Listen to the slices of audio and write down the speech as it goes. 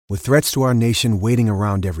With threats to our nation waiting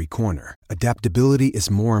around every corner, adaptability is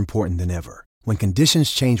more important than ever. When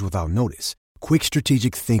conditions change without notice, quick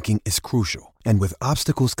strategic thinking is crucial. And with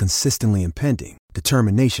obstacles consistently impending,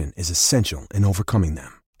 determination is essential in overcoming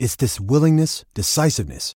them. It's this willingness,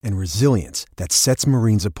 decisiveness, and resilience that sets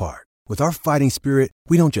Marines apart. With our fighting spirit,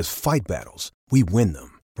 we don't just fight battles, we win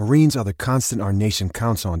them. Marines are the constant our nation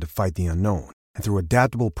counts on to fight the unknown. And through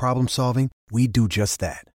adaptable problem solving, we do just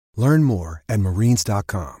that. Learn more at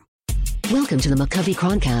marines.com. Welcome to the McCovey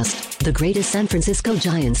Chroncast, the greatest San Francisco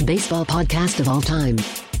Giants baseball podcast of all time.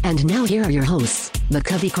 And now here are your hosts,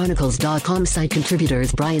 McCoveyChronicles.com site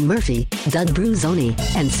contributors Brian Murphy, Doug Bruzzoni,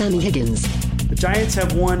 and Sammy Higgins. The Giants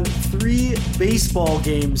have won 3 baseball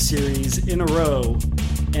game series in a row,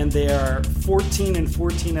 and they are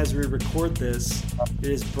 14-14 as we record this. It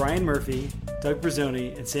is Brian Murphy, Doug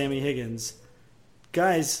Bruzzoni, and Sammy Higgins.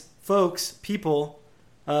 Guys, folks, people,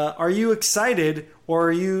 are you excited, or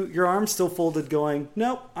are your arms still folded going,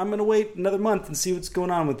 nope, I'm going to wait another month and see what's going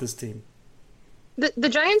on with this team? The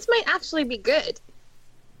Giants might actually be good.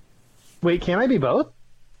 Wait, can I be both?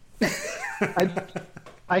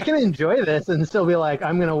 I can enjoy this and still be like,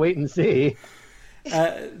 I'm going to wait and see.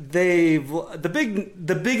 The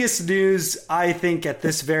biggest news, I think, at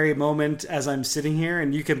this very moment as I'm sitting here,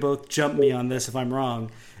 and you can both jump me on this if I'm wrong,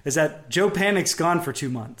 is that Joe Panik's gone for 2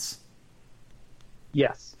 months.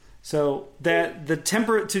 Yes. So that to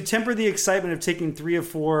temper the excitement of taking 3 of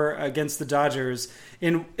 4 against the Dodgers,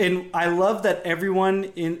 and I love that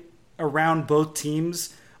everyone around both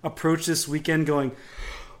teams approached this weekend going,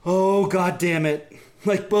 oh god damn it.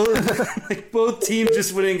 Like both teams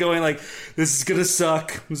just went in going like, this is gonna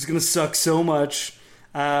suck. This is gonna suck so much,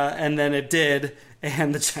 and then it did,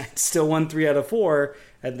 and the Giants still won 3 out of 4,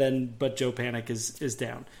 but Joe Panik is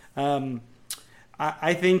down.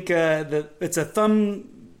 I think that it's a thumb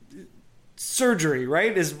surgery,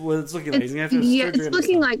 right? Is what it's looking like. It's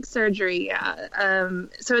looking like surgery. Yeah.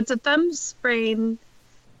 So it's a thumb sprain,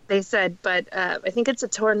 they said, but I think it's a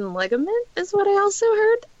torn ligament, is what I also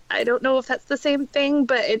heard. I don't know if that's the same thing,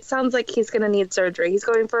 but it sounds like he's going to need surgery. He's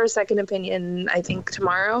going for a second opinion, I think,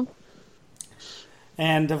 tomorrow.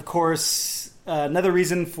 And, of course, another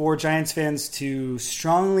reason for Giants fans to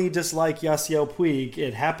strongly dislike Yasiel Puig,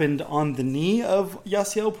 it happened on the knee of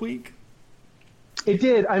Yasiel Puig. It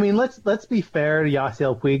did. I mean, let's be fair to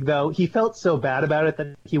Yasiel Puig, though. He felt so bad about it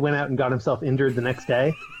that he went out and got himself injured the next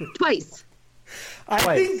day. Twice.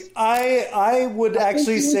 I think I would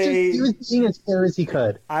actually say... He was being as fair as he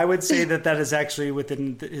could. I would say that is actually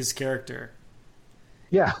within his character.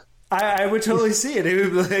 Yeah. I would totally see it.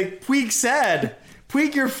 It would be like, Puig sad.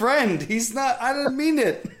 Puig your friend. He's not... I didn't mean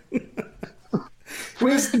it.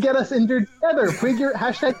 Puig to get us injured together.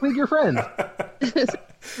 Hashtag Puig your friend.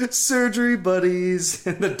 Surgery buddies.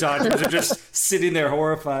 And the Dodgers are just sitting there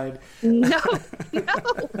horrified. No.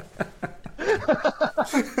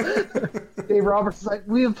 Dave Roberts is like,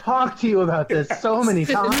 we have talked to you about this so many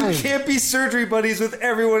times. You can't be surgery buddies with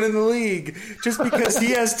everyone in the league. Just because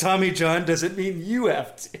he has Tommy John doesn't mean you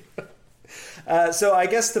have to. So I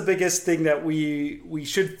guess the biggest thing that we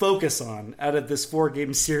should focus on out of this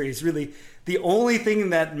 4-game series, really the only thing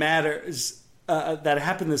that matters, that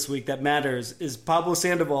happened this week that matters, is Pablo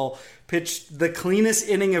Sandoval pitched the cleanest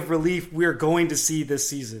inning of relief we're going to see this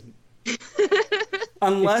season.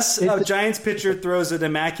 Unless a Giants pitcher throws an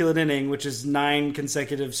immaculate inning, which is 9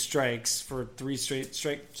 consecutive strikes for 3 straight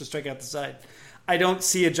to strike out the side. I don't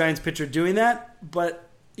see a Giants pitcher doing that, but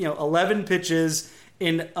 11 pitches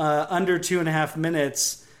in under 2.5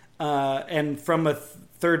 minutes, and from a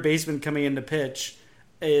third baseman coming in to pitch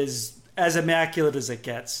is as immaculate as it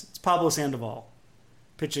gets. It's Pablo Sandoval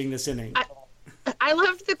pitching this inning. I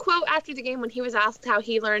loved the quote after the game when he was asked how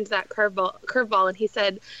he learned that curveball, and he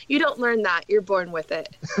said, "You don't learn that; you're born with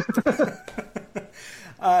it."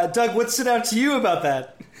 Doug, what stood out to you about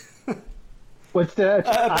that? What's that?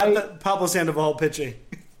 About Pablo Sandoval pitching.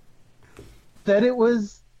 That it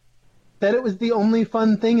was the only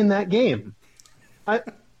fun thing in that game.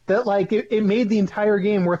 It made the entire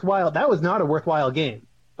game worthwhile. That was not a worthwhile game,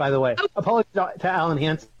 by the way. Apologies to Alan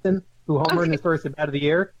Hansen, who homered in his first at bat of the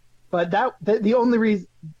year. But the only reason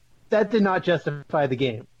that did not justify the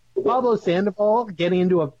game. Pablo Sandoval getting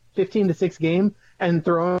into a 15-6 game and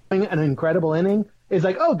throwing an incredible inning is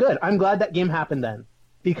like, oh, good. I'm glad that game happened then,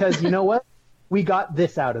 because you know what? We got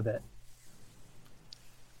this out of it.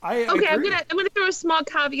 I'm gonna throw a small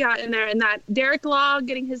caveat in there, in that Derek Law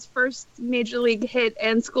getting his first major league hit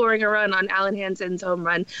and scoring a run on Alan Hansen's home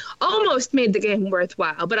run almost made the game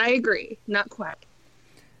worthwhile. But I agree, not quite.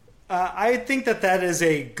 I think that is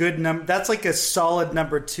a good number. That's like a solid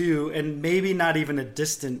number 2, and maybe not even a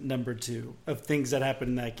distant number 2 of things that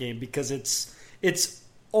happened in that game, because it's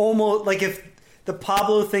almost like if the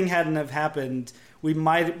Pablo thing hadn't have happened, we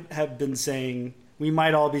might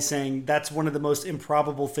all be saying that's one of the most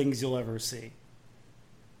improbable things you'll ever see.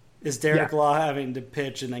 Is Derek Law having to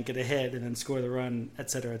pitch and then get a hit and then score the run, et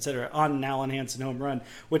cetera, on an Alan Hansen home run,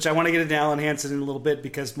 which I want to get into Alan Hansen in a little bit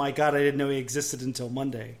because, my God, I didn't know he existed until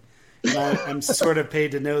Monday. And I'm sort of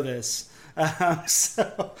paid to know this.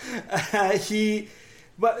 But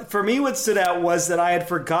for me, what stood out was that I had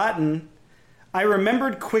forgotten. I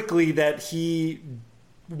remembered quickly that he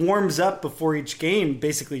warms up before each game,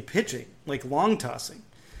 basically pitching, like long tossing.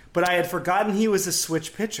 But I had forgotten he was a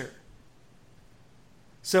switch pitcher.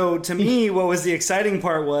 So to me, what was the exciting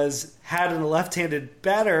part was, had there been a left-handed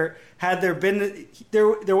batter, had there been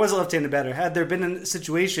a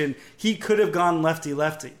situation, he could have gone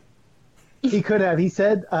lefty-lefty. He could have. He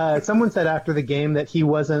said, someone said after the game that he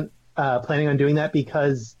wasn't planning on doing that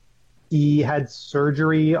because he had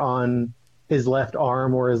surgery on his left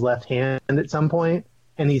arm or his left hand at some point,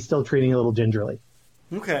 and he's still treating a little gingerly.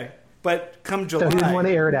 Okay. But come July. So he didn't want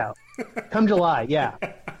to air it out. Come July, yeah.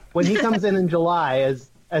 When he comes in July as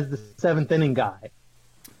the 7th inning guy,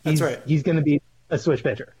 that's right. He's going to be a switch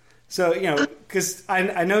pitcher. So, because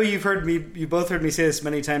I know you both heard me say this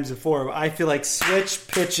many times before, but I feel like switch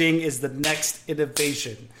pitching is the next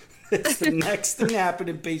innovation. It's the next thing to happen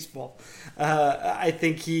in baseball. I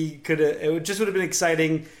think it just would have been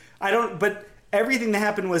exciting. But everything that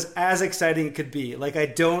happened was as exciting as it could be. Like, I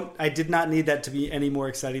did not need that to be any more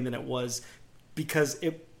exciting than it was, because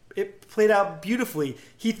it played out beautifully.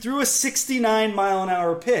 He threw a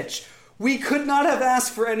 69-mile-an-hour pitch. We could not have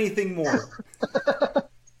asked for anything more.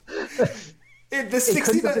 The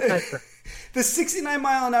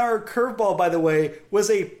 69-mile-an-hour curveball, by the way, was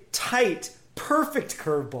a tight, perfect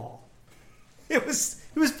curveball. It was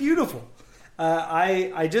beautiful.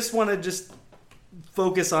 I just want to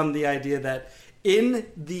focus on the idea that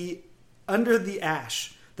under the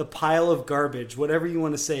ash, the pile of garbage, whatever you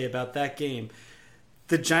want to say about that game,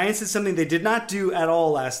 the Giants did something they did not do at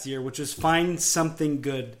all last year, which was find something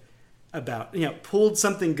good pulled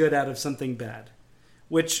something good out of something bad,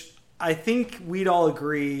 which I think we'd all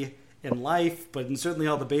agree in life, but in certainly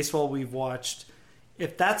all the baseball we've watched,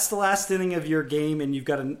 if that's the last inning of your game and you've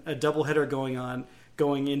got a doubleheader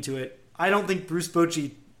going into it, I don't think Bruce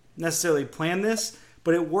Bochy necessarily planned this,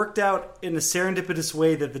 but it worked out in a serendipitous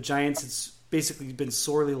way that the Giants had basically been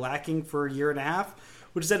sorely lacking for a year and a half,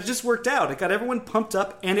 which is that it just worked out. It got everyone pumped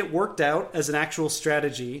up, and it worked out as an actual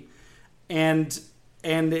strategy. And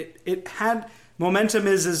it had momentum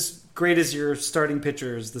is as great as your starting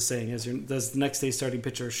pitcher, is the saying, as the next day starting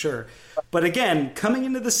pitcher, sure. But again, coming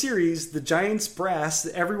into the series, the Giants brass,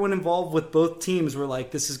 everyone involved with both teams were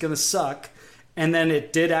like, this is going to suck. And then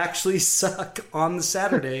it did actually suck on the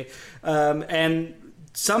Saturday. And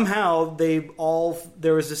somehow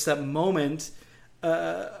there was just that moment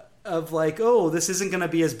of like, oh, this isn't going to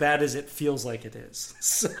be as bad as it feels like it is.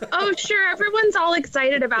 So. Oh, sure. Everyone's all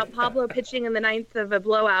excited about Pablo pitching in the 9th of a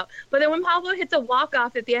blowout. But then when Pablo hits a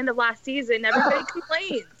walk-off at the end of last season, everybody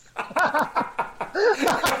complains.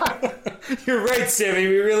 You're right, Sammy.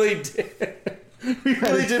 We really did. We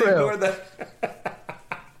really did ignore that.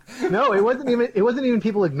 No, it wasn't even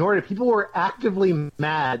people ignored it. People were actively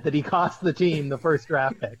mad that he cost the team the first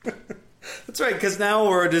draft pick. That's right, because now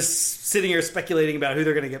we're just sitting here speculating about who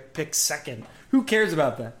they're going to get picked second. Who cares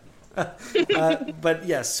about that? But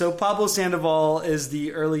yes, so Pablo Sandoval is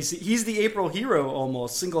he's the April hero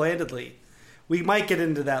almost, single-handedly. We might get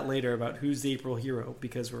into that later about who's the April hero,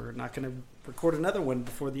 because we're not going to record another one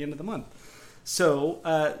before the end of the month. So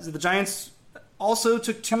the Giants also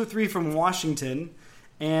took 2 of 3 from Washington,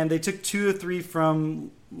 and they took 2 of 3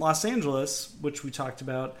 from Los Angeles, which we talked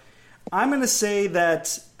about. I'm going to say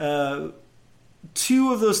that 2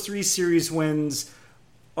 of those 3 series wins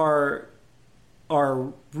are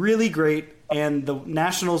really great, and the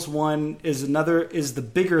Nationals one is the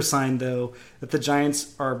bigger sign, though, that the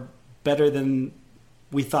Giants are better than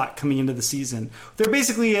we thought coming into the season. They're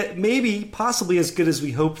basically possibly as good as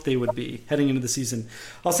we hoped they would be heading into the season.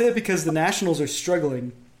 I'll say that because the Nationals are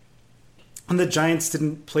struggling, and the Giants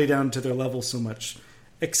didn't play down to their level so much,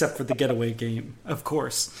 except for the getaway game, of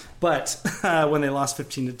course. But when they lost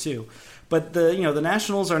 15-2. But the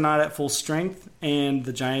Nationals are not at full strength, and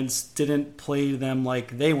the Giants didn't play them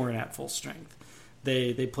like they weren't at full strength.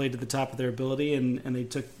 They played to the top of their ability, and they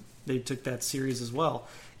took that series as well.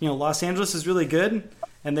 Los Angeles is really good,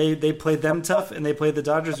 and they played them tough, and they played the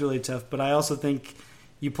Dodgers really tough. But I also think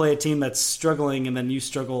you play a team that's struggling, and then you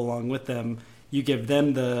struggle along with them. you give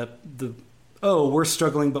them the oh, we're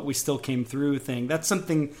struggling, but we still came through thing. That's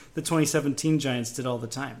something the 2017 Giants did all the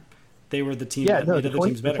time. They were the team that made other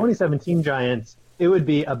teams better. The 2017 Giants, it would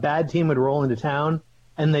be a bad team would roll into town,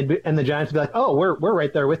 and the Giants would be like, "Oh, we're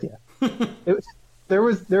right there with you." There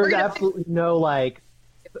was absolutely no like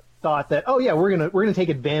thought that, "Oh yeah, we're gonna take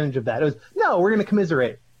advantage of that." It was, "No, we're gonna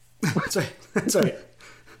commiserate." That's right. That's right.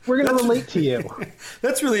 We're going to relate to you.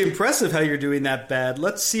 That's really impressive how you're doing that bad.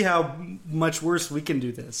 Let's see how much worse we can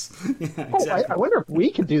do this. Yeah, exactly. I wonder if we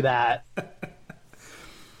could do that.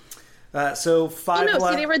 So five.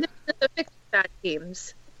 See, they were in the business of fixing bad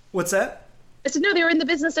teams. What's that? I said, no, they were in the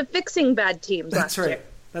business of fixing bad teams. That's right. Year.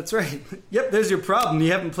 That's right. Yep, there's your problem.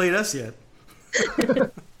 You haven't played us yet.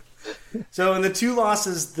 So in the 2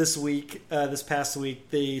 losses this past week,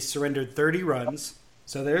 they surrendered 30 runs.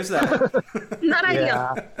 So there's that. Not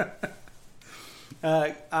ideal.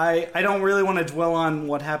 I don't really want to dwell on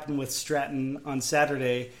what happened with Stratton on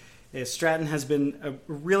Saturday. Stratton has been a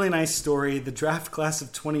really nice story. The draft class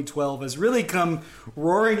of 2012 has really come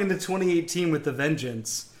roaring into 2018 with a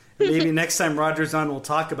vengeance. Maybe next time Roger's on, we'll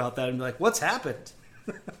talk about that and be like, what's happened?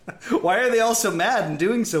 Why are they all so mad and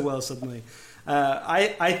doing so well suddenly?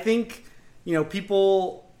 I think,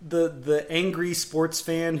 people... The angry sports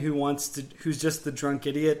fan who's just the drunk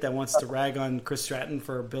idiot that wants to rag on Chris Stratton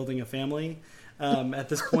for building a family. At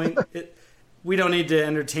this point, we don't need to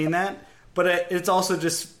entertain that. But it's also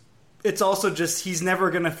just he's never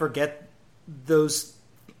going to forget those.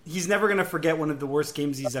 He's never going to forget one of the worst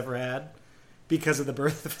games he's ever had because of the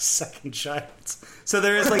birth of his second child. So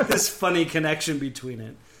there is like this funny connection between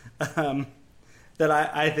it that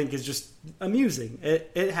I think is just amusing.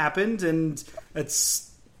 It happened, and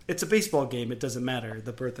it's a baseball game. It doesn't matter.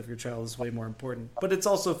 The birth of your child is way more important. But it's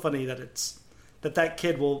also funny that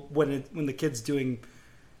kid will, when the kid's doing,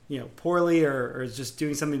 poorly or is just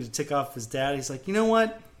doing something to tick off his dad, he's like, you know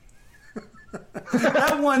what?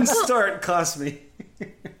 That one start cost me.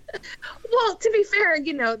 Well, to be fair,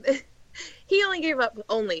 he only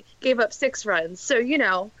gave up 6 runs. So,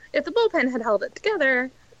 if the bullpen had held it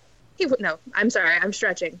together, he would. No, I'm sorry, I'm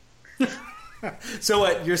stretching. So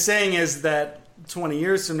what you're saying is that 20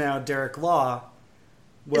 years from now, Derek Law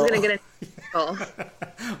is going to get a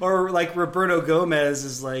or like Roberto Gomez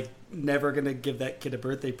is like never going to give that kid a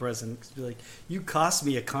birthday present because be like, you cost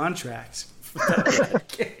me a contract for that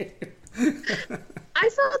game. I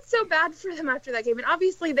felt so bad for them after that game, and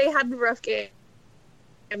obviously they had a rough game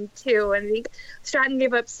too. And Stratton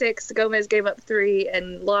gave up 6, Gomez gave up 3,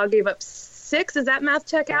 and Law gave up 6. Does that math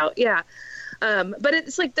check out? Yeah. But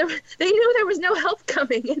it's like they knew there was no help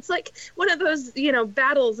coming. It's like one of those,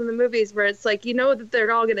 battles in the movies where it's like, that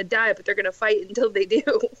they're all going to die, but they're going to fight until they do.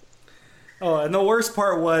 Oh, and the worst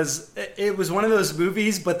part was it was one of those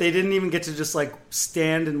movies, but they didn't even get to just like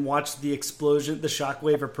stand and watch the explosion, the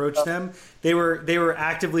shockwave approach them. They were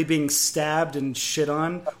actively being stabbed and shit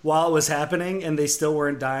on while it was happening, and they still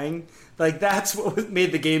weren't dying. Like, that's what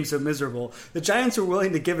made the game so miserable. The Giants were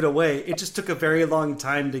willing to give it away. It just took a very long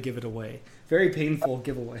time to give it away. Very painful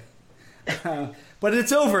giveaway. But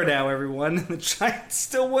it's over now, everyone. The Giants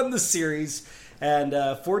still won the series. And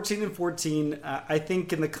 14-14, I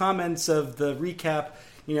think in the comments of the recap,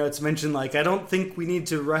 it's mentioned, like, I don't think we need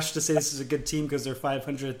to rush to say this is a good team because they're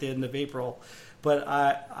 500 at the end of April. But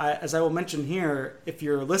as I will mention here, if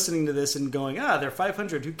you're listening to this and going, they're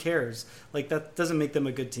 500, who cares? Like, that doesn't make them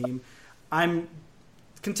a good team. I'm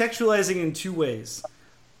contextualizing in 2 ways.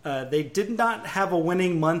 They did not have a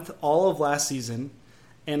winning month all of last season,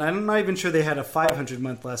 and I'm not even sure they had a 500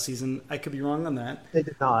 month last season. I could be wrong on that. They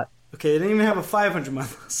did not. Okay, they didn't even have a 500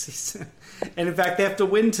 month last season. And in fact, they have to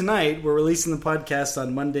win tonight. We're releasing the podcast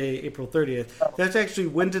on Monday, April 30th. They have to actually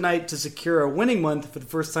win tonight to secure a winning month for the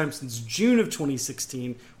first time since June of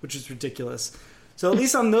 2016, which is ridiculous. So at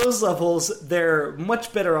least on those levels, they're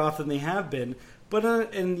much better off than they have been.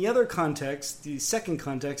 But in the other context, the second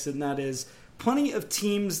context, and that is plenty of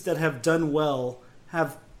teams that have done well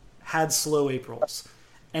have had slow Aprils.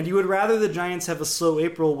 And you would rather the Giants have a slow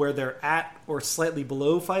April where they're at or slightly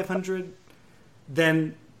below 500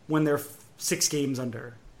 than when they're 6 games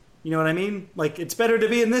under. You know what I mean? Like, it's better to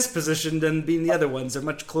be in this position than being the other ones. They're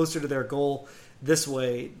much closer to their goal this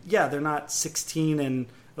way. Yeah, they're not 16 and...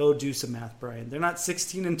 Oh, do some math, Brian. They're not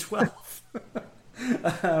 16 and 12.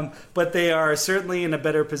 But they are certainly in a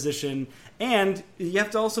better position. And you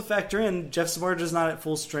have to also factor in Jeff Samardzija is not at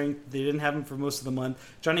full strength. They didn't have him for most of the month.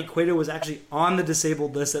 Johnny Cueto was actually on the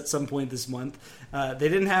disabled list at some point this month. They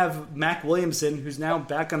didn't have Mac Williamson, who's now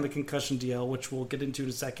back on the concussion DL, which we'll get into in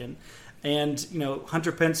a second. And,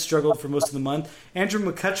 Hunter Pence struggled for most of the month. Andrew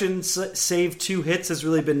McCutchen saved 2 hits, has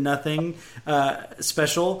really been nothing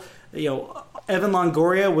special. Evan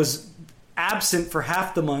Longoria was absent for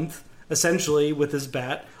half the month, essentially, with his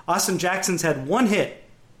bat. Austin Jackson's had one hit,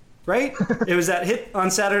 right? It was that hit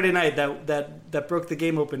on Saturday night that broke the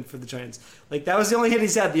game open for the Giants. Like, that was the only hit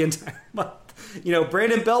he's had the entire month.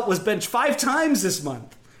 Brandon Belt was benched 5 times this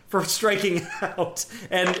month for striking out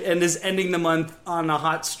and is ending the month on a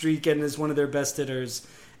hot streak and is one of their best hitters.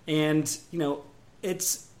 And,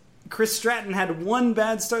 it's Chris Stratton had one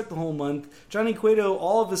bad start the whole month. Johnny Cueto,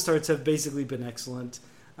 all of his starts have basically been excellent.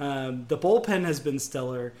 The bullpen has been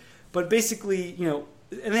stellar. But basically, and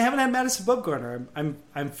they haven't had Madison Bumgarner,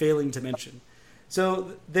 I'm failing to mention.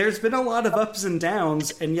 So there's been a lot of ups and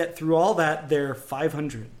downs, and yet through all that, they're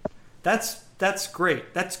 500. That's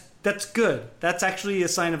great. That's good. That's actually a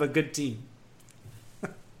sign of a good team.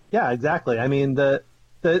 Yeah, exactly. I mean, the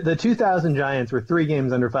 2000 Giants were 3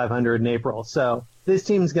 games under 500 in April, so this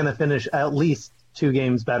team's going to finish at least 2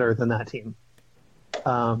 games better than that team.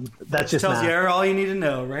 That just tells you all you need to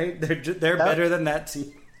know, right? They're better than that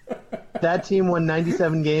team. That team won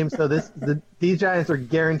 97 games, so these Giants are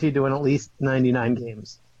guaranteed to win at least 99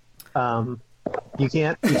 games. You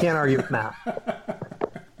can't argue with math.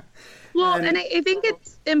 Well, and I think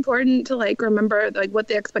it's important to remember what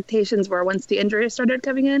the expectations were once the injuries started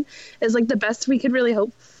coming in. Is the best we could really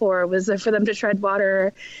hope for was for them to tread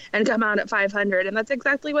water and come out at 500, and that's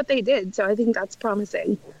exactly what they did. So I think that's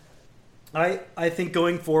promising. I think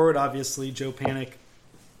going forward, obviously Joe Panik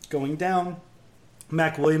going down,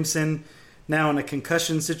 Mac Williamson now in a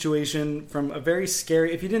concussion situation from a very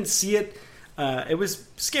scary. If you didn't see it. It was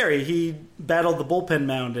scary. He battled the bullpen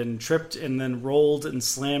mound and tripped and then rolled and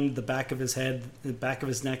slammed the back of his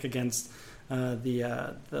neck against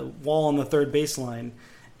the wall on the third baseline.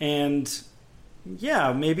 And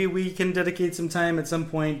yeah, maybe we can dedicate some time at some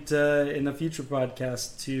point in a future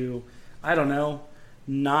podcast to, I don't know,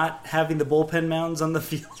 not having the bullpen mounds on the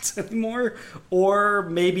field anymore, or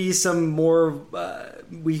maybe some more.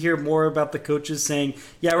 We hear more about the coaches saying,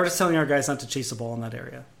 "Yeah, we're just telling our guys not to chase the ball in that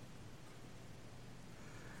area."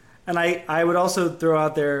 And I would also throw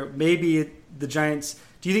out there, maybe the Giants.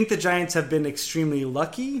 Do you think the Giants have been extremely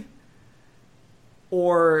lucky,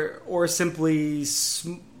 or simply,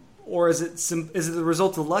 or is it the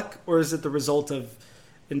result of luck, or is it the result of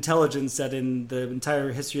intelligence that in the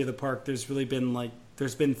entire history of the park, there's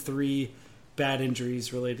been 3 bad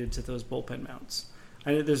injuries related to those bullpen mounts?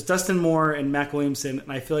 I know there's Dustin Moore and Mac Williamson,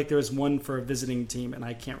 and I feel like there was one for a visiting team, and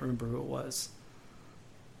I can't remember who it was.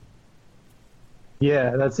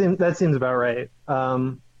 Yeah, that seems about right.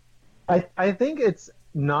 I think it's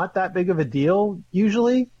not that big of a deal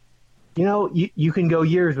usually. You can go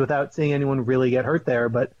years without seeing anyone really get hurt there,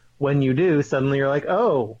 but when you do, suddenly you're like,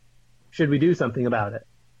 oh, should we do something about it?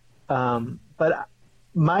 But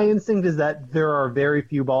my instinct is that there are very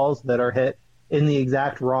few balls that are hit in the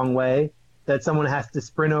exact wrong way, that someone has to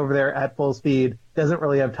sprint over there at full speed, doesn't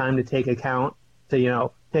really have time to take account,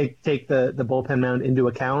 to take the bullpen mound into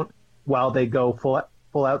account while they go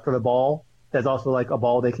full out for the ball. That's also a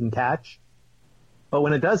ball they can catch. But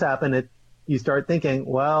when it does happen, you start thinking,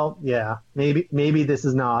 well, yeah, maybe this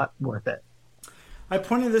is not worth it. I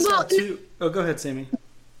pointed this out too. Oh, go ahead, Sammy.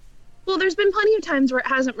 Well, there's been plenty of times where it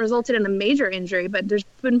hasn't resulted in a major injury, but there's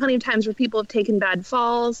been plenty of times where people have taken bad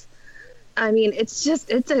falls. I mean, it's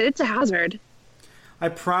a hazard. I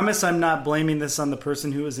promise I'm not blaming this on the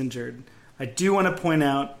person who was injured. I do want to point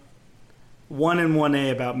out 1 and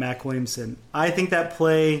 1A about Mac Williamson. I think that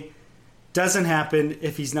play doesn't happen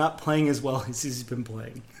if he's not playing as well as he's been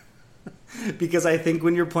playing. Because I think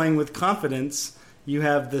when you're playing with confidence, you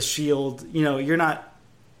have the shield. You're not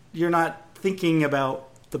thinking about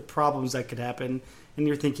the problems that could happen, and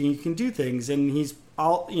you're thinking you can do things. And you're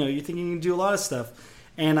thinking you can do a lot of stuff.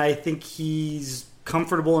 And I think he's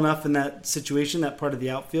comfortable enough in that situation, that part of the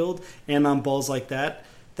outfield, and on balls like that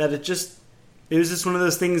it was just one of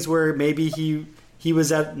those things where maybe he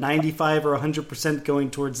was at 95 or 100% going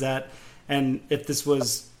towards that. And if this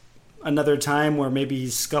was another time where maybe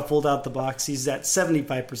he's scuffled out the box, he's at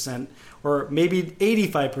 75% or maybe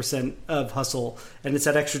 85% of hustle, and it's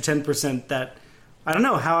that extra 10% that, I don't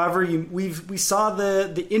know. However, we saw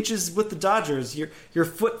the inches with the Dodgers. Your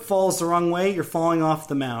foot falls the wrong way, you're falling off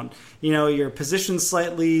the mound. You're positioned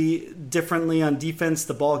slightly differently on defense,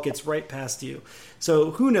 the ball gets right past you.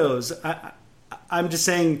 So who knows? I'm just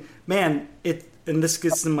saying, man. And this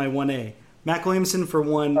gets in my 1A. Mac Williamson, for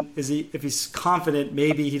one, if he's confident,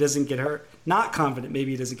 maybe he doesn't get hurt. Not confident,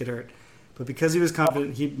 maybe he doesn't get hurt. But because he was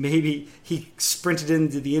confident, he sprinted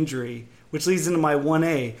into the injury, which leads into my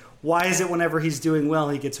 1A. Why is it whenever he's doing well,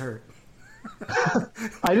 he gets hurt?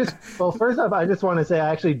 First off, I just want to say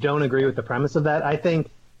I actually don't agree with the premise of that. I think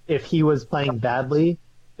if he was playing badly,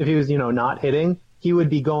 not hitting, he would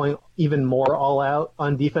be going even more all out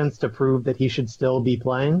on defense to prove that he should still be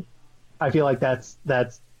playing. I feel like that's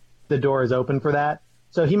the door is open for that.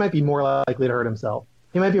 So he might be more likely to hurt himself.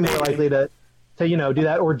 He might be more likely to do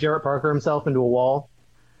that, or Jarrett Parker himself into a wall.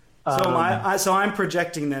 So I'm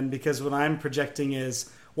projecting then, because what I'm projecting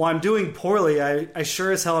is, I'm doing poorly, I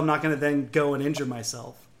sure as hell I'm not going to then go and injure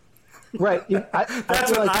myself. Right.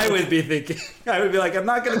 That's what I would be thinking. I would be like, I'm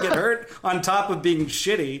not going to get hurt on top of being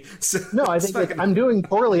shitty. So no, I think I'm doing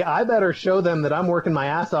poorly. I better show them that I'm working my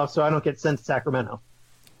ass off so I don't get sent to Sacramento.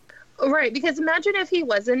 Right, because imagine if he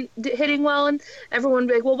wasn't hitting well and everyone would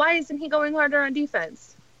be like, well, why isn't he going harder on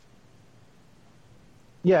defense?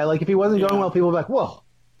 Yeah, like if he wasn't going well, people would be like, whoa,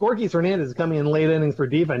 Gorkys Hernandez is coming in late innings for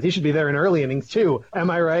defense. He should be there in early innings too. Am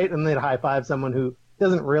I right? And they'd high five someone who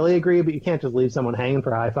doesn't really agree, but you can't just leave someone hanging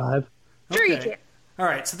for a high five. Sure you can. All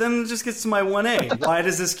right, so then it just gets to my 1A. Why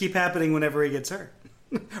does this keep happening whenever he gets hurt?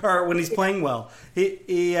 Or when he's playing well?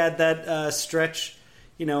 He had that stretch,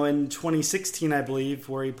 in 2016, I believe,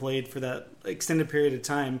 where he played for that extended period of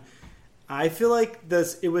time. I feel like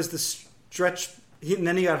it was the stretch, and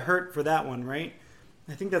then he got hurt for that one, right?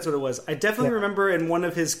 I think that's what it was. I definitely remember in one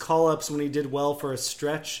of his call-ups when he did well for a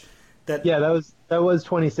stretch. That was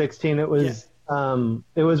 2016. It was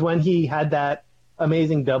it was when he had that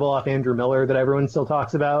amazing double off Andrew Miller that everyone still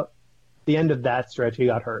talks about. The end of that stretch, he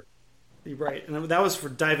got hurt. Right, and that was for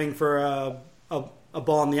diving for a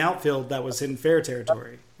ball in the outfield that was in fair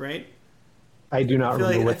territory, right? I do not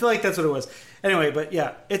remember. I feel like that's what it was. Anyway, but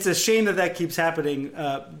yeah, it's a shame that keeps happening.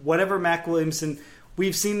 Whatever Mac Williamson,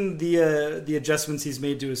 we've seen the adjustments he's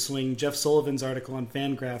made to his swing. Jeff Sullivan's article on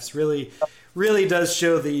Fangraphs really does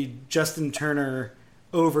show the Justin Turner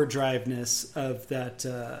overdriveness of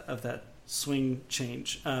that swing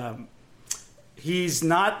change. He's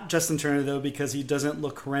not Justin Turner though, because he doesn't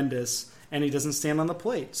look horrendous and he doesn't stand on the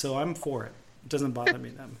plate. So I'm for it. It doesn't bother me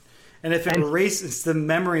then. And if it erases the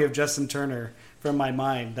memory of Justin Turner from my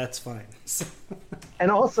mind, that's fine. And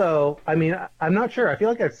also, I mean, I'm not sure. I feel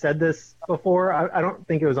like I've said this before. I don't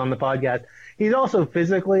think it was on the podcast. He's also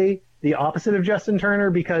physically the opposite of Justin Turner,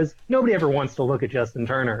 because nobody ever wants to look at Justin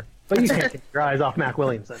Turner. But you can't take your eyes off Mac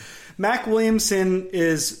Williamson. Mac Williamson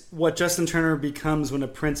is what Justin Turner becomes when a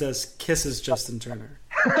princess kisses Justin Turner.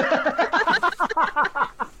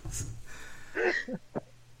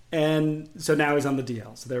 And so now he's on the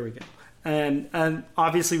DL. So there we go. And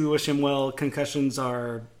obviously we wish him well. Concussions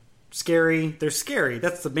are scary. They're scary.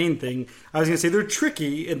 That's the main thing. I was going to say they're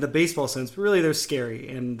tricky in the baseball sense, but really they're scary.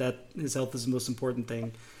 And that his health is the most important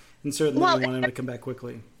thing. And certainly we want him to come back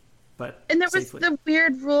quickly. And there was the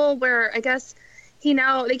weird rule where I guess they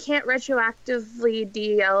can't retroactively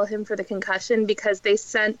DL him for the concussion because they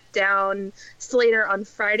sent down Slater on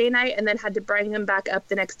Friday night and then had to bring him back up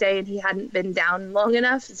the next day, and he hadn't been down long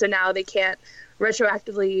enough. So now they can't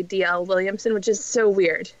retroactively DL Williamson, which is so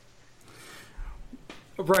weird.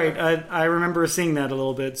 Right. I remember seeing that a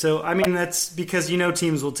little bit. So, I mean, that's because,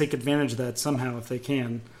 teams will take advantage of that somehow if they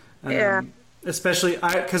can. Yeah. Especially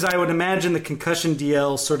because I would imagine the concussion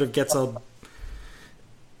DL sort of gets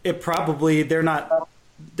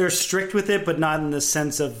they're strict with it, but not in the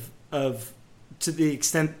sense of to the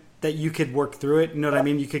extent that you could work through it. You know what I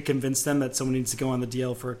mean? You could convince them that someone needs to go on the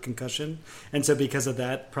DL for a concussion. And so because of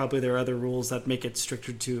that, probably there are other rules that make it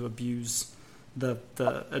stricter to abuse the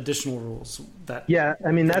additional rules that. Yeah.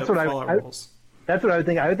 I mean, that's what I would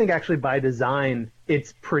think. I would think actually by design,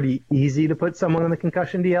 it's pretty easy to put someone on the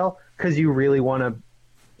concussion DL because you really want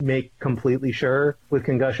to make completely sure with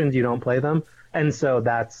concussions you don't play them. And so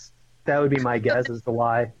that would be my guess as to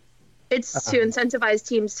why. It's to incentivize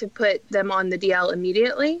teams to put them on the DL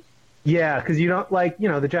immediately? Yeah, because you don't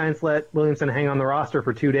the Giants let Williamson hang on the roster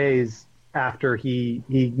for 2 days after he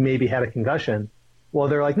maybe had a concussion. Well,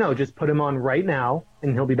 they're like, no, just put him on right now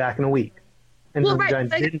and he'll be back in a week. And the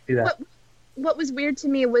Giants didn't do that. What was weird to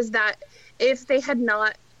me was that if they had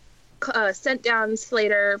not sent down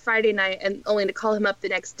Slater Friday night and only to call him up the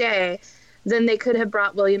next day, then they could have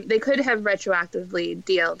they could have retroactively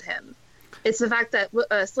DL'd him. It's the fact that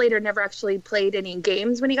Slater never actually played any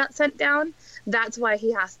games when he got sent down. That's why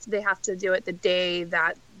they have to do it the day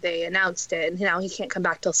that they announced it, and now he can't come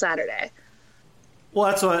back till Saturday. Well,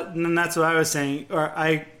 that's what I was saying.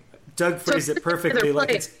 Doug phrased it perfectly.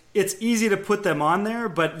 Like it's easy to put them on there,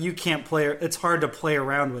 but you can't play. It's hard to play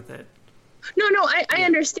around with it. No, I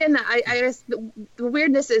understand that. I guess the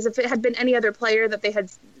weirdness is if it had been any other player that they had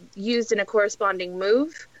used in a corresponding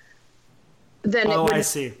move, then it would. I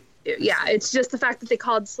see. Yeah, it's just the fact that they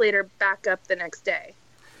called Slater back up the next day.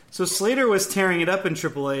 So Slater was tearing it up in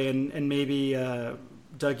AAA, and maybe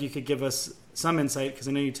Doug, you could give us some insight because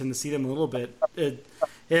I know you tend to see them a little bit.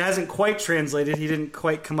 it hasn't quite translated. He didn't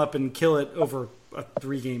quite come up and kill it over a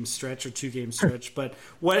 3-game stretch or 2-game stretch. But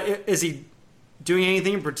what is he doing?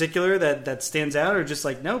 Anything in particular that stands out, or just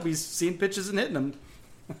like nope, he's seeing pitches and hitting them?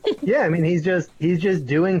 Yeah, I mean he's just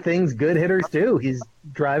doing things good hitters do. He's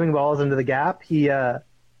driving balls into the gap. He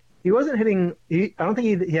wasn't hitting. I don't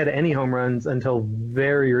think he had any home runs until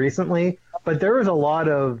very recently. But there was a lot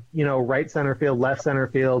of right center field, left center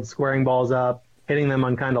field, squaring balls up, hitting them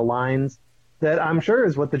on kind of lines that I'm sure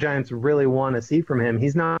is what the Giants really want to see from him.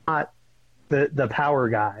 He's not the power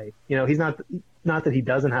guy. He's not that he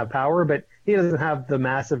doesn't have power, but he doesn't have the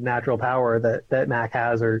massive natural power that Mac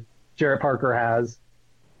has or Jarrett Parker has.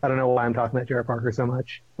 I don't know why I'm talking about Jarrett Parker so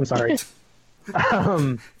much. I'm sorry.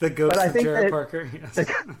 The ghost of Jarrett Parker. Yes.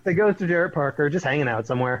 The ghost of Jarrett Parker, just hanging out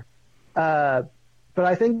somewhere. But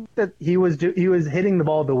I think that he was hitting the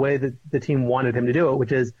ball the way that the team wanted him to do it,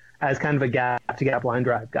 which is as kind of a gap-to-gap line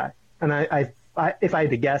drive guy. And I if I had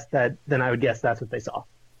to guess that, then I would guess that's what they saw.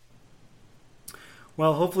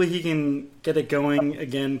 Well, hopefully he can get it going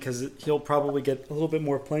again because he'll probably get a little bit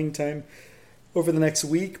more playing time over the next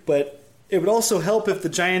week. But it would also help if the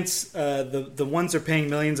Giants, the ones are paying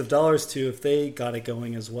millions of dollars to, if they got it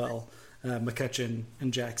going as well, McCutchen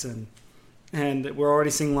and Jackson. And we're already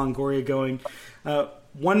seeing Longoria going.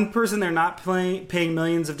 One person they're not paying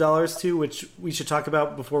millions of dollars to, which we should talk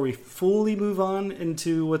about before we fully move on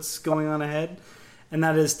into what's going on ahead, and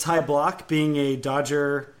that is Ty Blach being a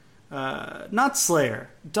Dodger, not Slayer,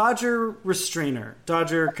 Dodger restrainer,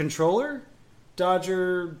 Dodger controller,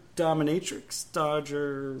 Dodger dominatrix,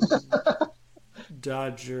 Dodger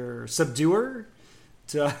subduer,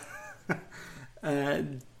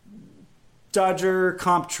 Dodger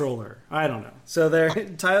comptroller. I don't know. So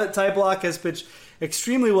Ty Blach has pitched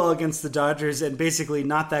extremely well against the Dodgers and basically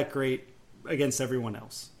not that great against everyone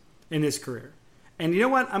else in his career. And you know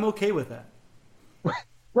what? I'm okay with that.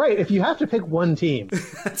 Right. If you have to pick one team.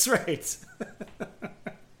 That's right.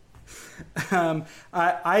 I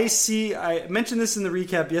mentioned this in the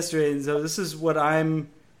recap yesterday, and so this is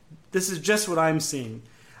just what I'm seeing.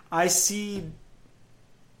 I see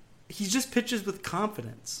he just pitches with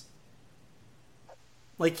confidence.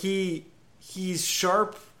 Like he's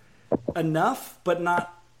sharp enough, but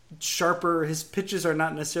not sharper. His pitches are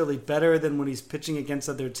not necessarily better than when he's pitching against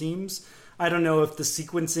other teams. I don't know if the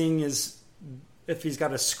sequencing if he's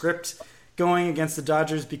got a script going against the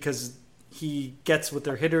Dodgers because he gets what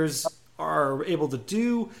their hitters are able to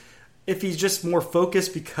do. If he's just more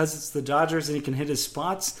focused because it's the Dodgers and he can hit his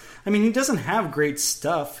spots. I mean, he doesn't have great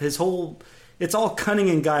stuff. It's all cunning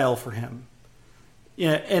and guile for him.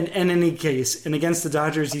 Yeah, and in any case, and against the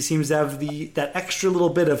Dodgers, he seems to have that extra little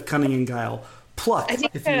bit of cunning and guile. Pluck, I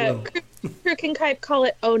think if you will. Crew can kind of call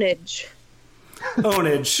it ownage.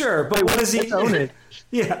 Ownage, sure. But what is he? Ownage.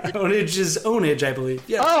 Yeah, ownage is ownage, I believe.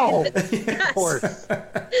 Yeah. Oh, of course.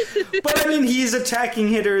 But I mean, he's attacking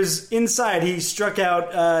hitters inside. He struck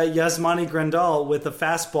out Yasmani Grandal with a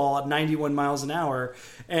fastball at 91 miles an hour,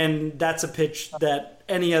 and that's a pitch that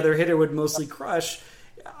any other hitter would mostly crush.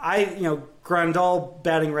 Grandal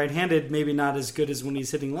batting right-handed, maybe not as good as when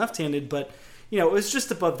he's hitting left-handed, but it was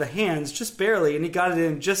just above the hands, just barely, and he got it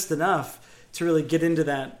in just enough to really get into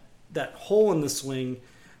that hole in the swing.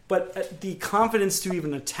 But the confidence to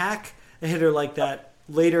even attack a hitter like that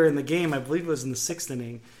later in the game, I believe it was in the 6th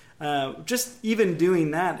inning, just even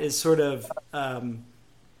doing that is sort of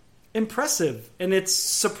impressive, and it's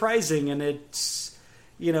surprising, and it's,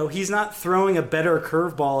 he's not throwing a better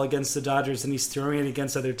curveball against the Dodgers than he's throwing it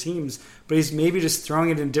against other teams, but he's maybe just throwing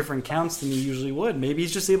it in different counts than he usually would. Maybe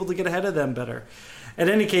he's just able to get ahead of them better. In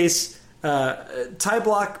any case, Ty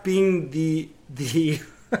Blach being the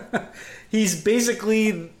he's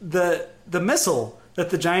basically the missile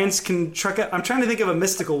that the Giants can truck out. I'm trying to think of a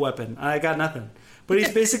mystical weapon. I got nothing. But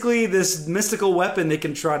he's basically this mystical weapon they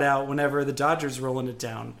can trot out whenever the Dodgers rolling it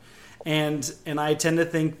down. And I tend to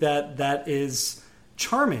think that is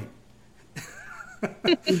charming.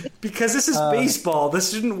 Because this is baseball.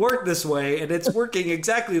 This shouldn't work this way, and it's working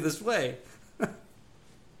exactly this way.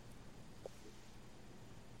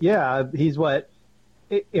 Yeah, he's what?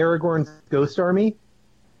 Aragorn's Ghost Army?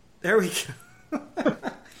 There we go.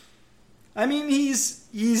 I mean, he's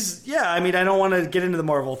I mean, I don't want to get into the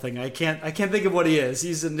Marvel thing. I can't think of what he is.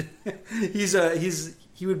 He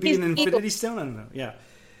would be an Infinity Stone. I don't know. Yeah,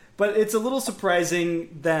 but it's a little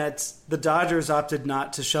surprising that the Dodgers opted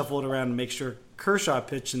not to shuffle it around and make sure Kershaw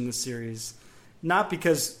pitched in the series, not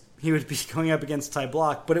because he would be going up against Ty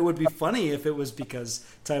Blach, but it would be funny if it was because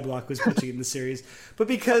Ty Blach was pitching in the series, but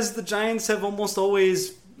because the Giants have almost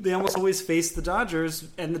always face the Dodgers,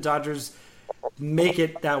 and the Dodgers make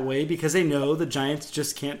it that way because they know the Giants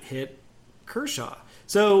just can't hit Kershaw.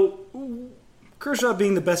 So Kershaw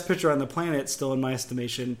being the best pitcher on the planet, still in my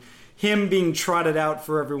estimation, him being trotted out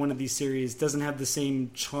for every one of these series doesn't have the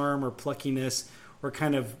same charm or pluckiness or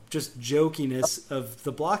kind of just jokiness of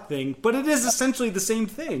the block thing, but it is essentially the same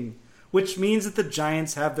thing, which means that the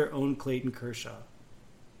Giants have their own Clayton Kershaw.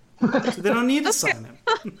 So they don't need to sign him.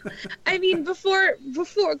 I mean, before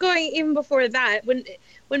that,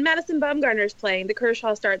 when Madison Bumgarner's playing, the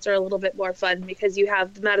Kershaw starts are a little bit more fun because you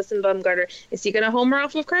have the Madison Bumgarner. Is he going to homer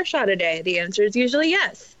off of Kershaw today? The answer is usually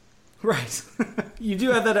yes. Right. You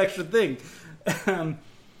do have that extra thing.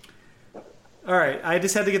 All right. I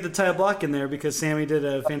just had to get the title block in there because Sammy did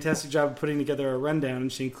a fantastic job of putting together a rundown,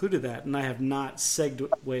 and she included that, and I have not segued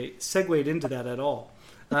into that at all.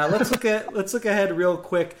 Let's look ahead real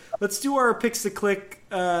quick. Let's do our picks to click.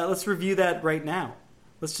 Let's review that right now.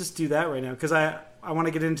 Let's just do that right now because I want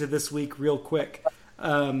to get into this week real quick.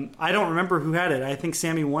 I don't remember who had it. I think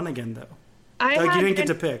Sammy won again though. Doug, you didn't get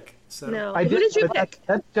to pick. So. No. Who did you pick?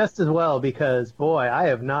 That's just as well because boy, I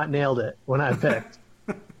have not nailed it when I picked.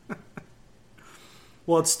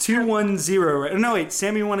 Well, it's 2-1-0. Right? No, wait.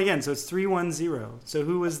 Sammy won again, so it's 3-1-0. So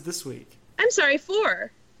who was this week? I'm sorry,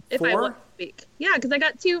 4. If 4? I won this week. Yeah, because I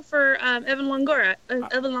got 2 for Evan Longoria.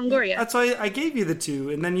 That's why I gave you the 2,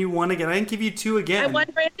 and then you won again. I didn't give you 2 again. I won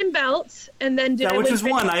Brandon Belt, and then did that, I which win is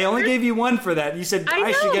 1. I only gave you 1 for that. You said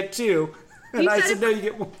I should get 2, and I said no, you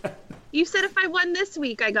get 1. You said if I won this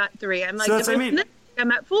week, I got 3. I'm like, so that's if what I won this week,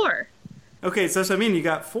 I'm at 4. Okay, so that's what I mean. You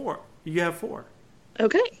got 4. You have 4.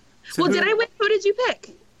 Okay. So did I win? Who did you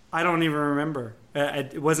pick? I don't even remember.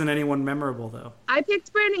 It wasn't anyone memorable, though. I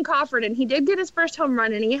picked Brandon Crawford, and he did get his first home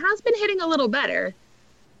run, and he has been hitting a little better.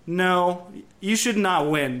 No, you should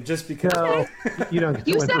not win just because. No, you don't get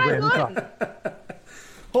to win for Brandon Crawford.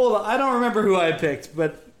 Hold on, I don't remember who I picked,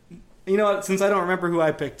 but you know what? Since I don't remember who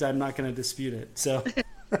I picked, I'm not going to dispute it. So,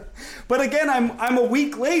 but again, I'm a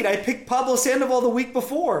week late. I picked Pablo Sandoval the week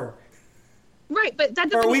before. Right, but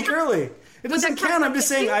that doesn't. Or a week early. It doesn't count. I'm just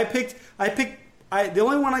saying I picked. The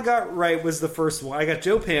only one I got right was the first one. I got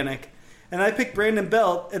Joe Panic, and I picked Brandon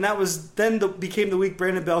Belt, and that was then became the week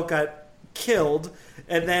Brandon Belt got killed,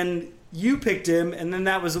 and then you picked him, and then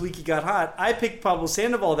that was the week he got hot. I picked Pablo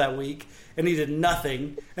Sandoval that week, and he did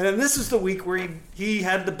nothing. And then this was the week where he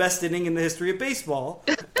had the best inning in the history of baseball,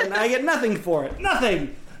 and I get nothing for it.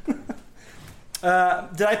 Nothing. Did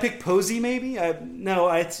I pick Posey? Maybe no.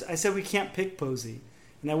 I said we can't pick Posey.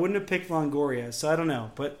 And I wouldn't have picked Longoria, so I don't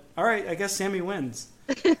know. But, all right, I guess Sammy wins.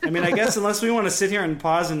 I mean, I guess unless we want to sit here and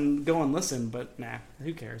pause and go and listen, but nah,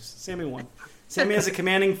 who cares? Sammy won. Sammy has a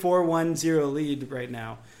commanding 4-1-0 lead right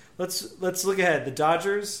now. Let's look ahead. The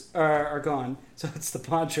Dodgers are gone, so it's the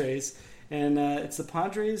Padres. And it's the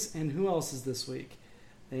Padres, and who else is this week?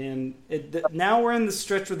 And now we're in the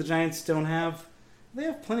stretch where the Giants don't have... They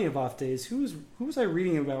have plenty of off days. Who was I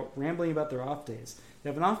reading about, rambling about their off days?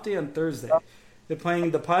 They have an off day on Thursday. They're playing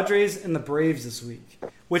the Padres and the Braves this week,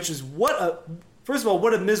 which is first of all,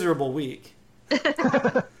 what a miserable week.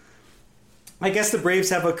 I guess the Braves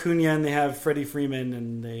have Acuna and they have Freddie Freeman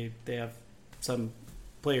and they have some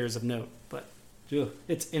players of note, but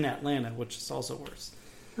it's in Atlanta, which is also worse.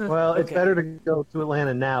 Well, it's better to go to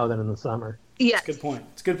Atlanta now than in the summer. Yes. Good point.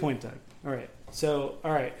 It's a good point, Doug. All right. So,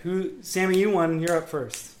 Sammy, you won. You're up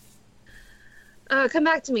first. Come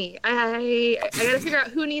back to me. I gotta figure out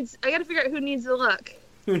who needs. I gotta figure out who needs the luck.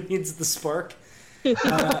 Who needs the spark?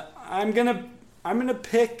 I'm gonna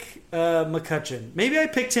pick McCutchen. Maybe I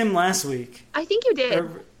picked him last week. I think you did.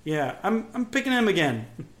 Yeah, I'm picking him again.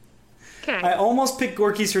 Okay. I almost picked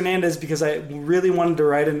Gorkys Hernandez because I really wanted to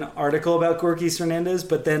write an article about Gorkys Hernandez,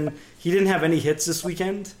 but then he didn't have any hits this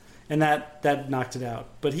weekend, and that knocked it out.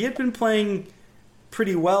 But he had been playing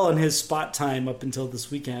pretty well in his spot time up until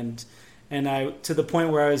this weekend. And to the point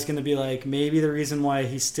where I was going to be like, maybe the reason why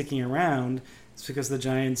he's sticking around is because the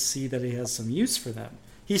Giants see that he has some use for them.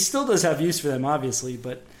 He still does have use for them, obviously,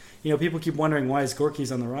 but people keep wondering why is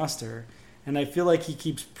Gorky's on the roster, and I feel like he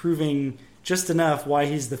keeps proving just enough why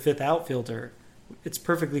he's the fifth outfielder. It's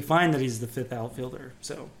perfectly fine that he's the fifth outfielder.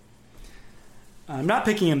 So I'm not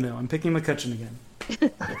picking him though. I'm picking McCutchen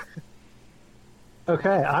again.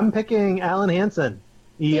 Okay, I'm picking Alan Hansen.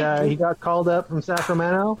 He got called up from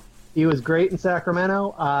Sacramento. He was great in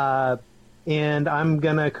Sacramento, and I'm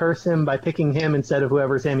going to curse him by picking him instead of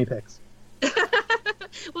whoever Sammy picks.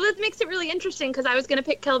 Well, that makes it really interesting because I was going to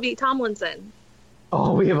pick Kelby Tomlinson.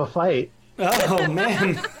 Oh, we have a fight. Oh,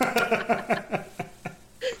 man.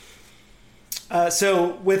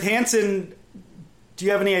 So with Hansen, do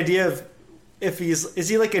you have any idea of if is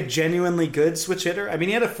he like a genuinely good switch hitter? I mean,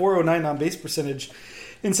 he had a .409 on base percentage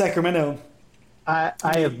in Sacramento. I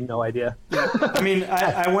have no idea. I mean,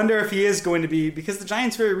 I wonder if he is going to be, because the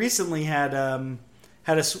Giants very recently had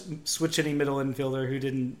a switch hitting middle infielder who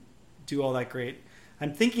didn't do all that great.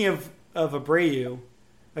 I'm thinking of Abreu,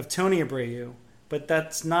 of Tony Abreu, but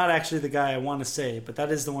that's not actually the guy I want to say, but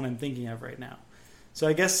that is the one I'm thinking of right now. So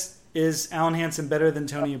I guess, is Alan Hansen better than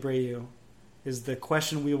Tony Abreu? Is the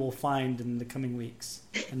question we will find in the coming weeks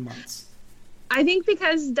and months. I think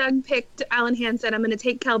because Doug picked Alan Hansen, I'm going to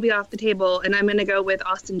take Kelby off the table, and I'm going to go with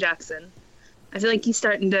Austin Jackson. I feel like he's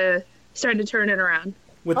starting to turn it around.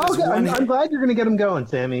 With I'm glad you're going to get him going,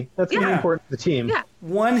 Sammy. That's going to be important for the team. Yeah.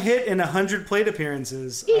 1 hit in 100 plate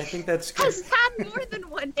appearances. I think that's good. Has had more than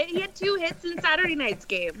 1 hit. He had 2 hits in Saturday night's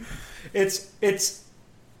game. It's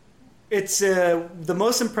the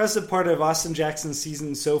most impressive part of Austin Jackson's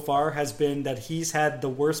season so far has been that he's had the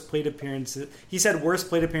worst plate appearances. He's had worse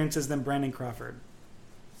plate appearances than Brandon Crawford.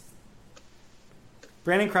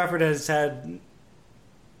 Brandon Crawford has had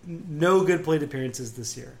no good plate appearances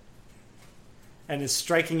this year and is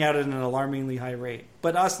striking out at an alarmingly high rate.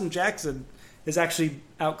 But Austin Jackson is actually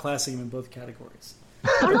outclassing him in both categories.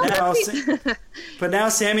 But now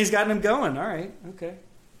Sammy's gotten him going. All right, okay.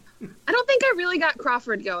 I don't think I really got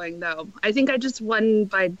Crawford going, though. I think I just won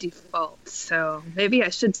by default, so maybe I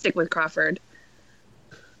should stick with Crawford.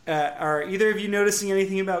 Are either of you noticing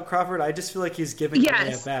anything about Crawford? I just feel like he's giving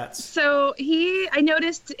away at bats. So I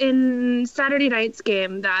noticed in Saturday night's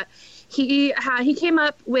game that he came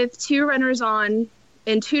up with 2 runners on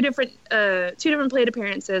in two different plate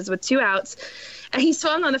appearances with 2 outs, and he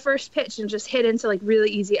swung on the first pitch and just hit into like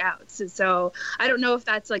really easy outs. And so I don't know if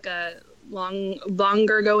that's like a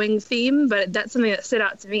longer going theme, but that's something that stood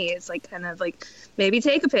out to me. It's like kind of like maybe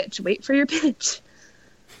take a pitch, wait for your pitch.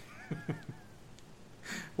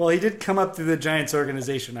 Well, he did come up through the Giants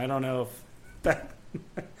organization. I don't know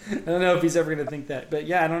if he's ever going to think that, but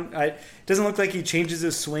yeah, it doesn't look like he changes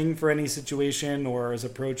his swing for any situation or his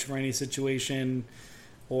approach for any situation,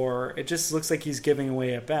 or it just looks like he's giving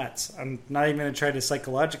away at bats. I'm not even going to try to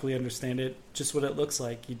psychologically understand it. Just what it looks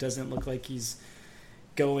like. He doesn't look like he's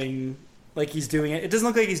going. Like he's doing it. It doesn't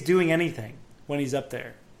look like he's doing anything when he's up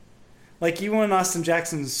there. Like even when Austin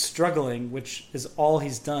Jackson's struggling, which is all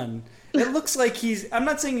he's done, it looks like he's. I'm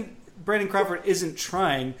not saying Brandon Crawford isn't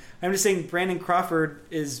trying. I'm just saying Brandon Crawford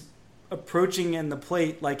is approaching in the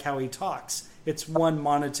plate like how he talks. It's one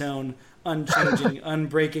monotone, unchanging,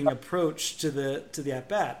 unbreaking approach to the at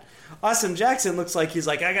bat. Austin Jackson looks like he's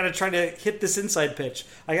like, I got to try to hit this inside pitch.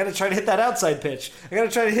 I got to try to hit that outside pitch. I got to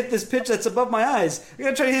try to hit this pitch that's above my eyes. I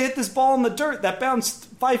got to try to hit this ball in the dirt that bounced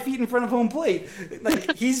 5 feet in front of home plate.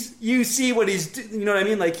 Like you see what he's, you know what I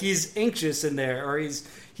mean? Like he's anxious in there, or he's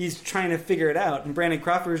trying to figure it out. And Brandon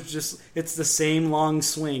Crawford's just, it's the same long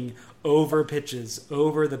swing over pitches,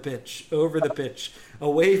 over the pitch,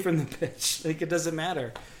 away from the pitch. Like it doesn't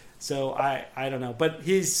matter. So I don't know, but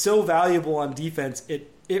he's so valuable on defense.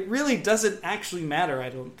 It really doesn't actually matter, I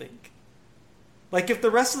don't think. Like, if the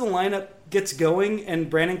rest of the lineup gets going and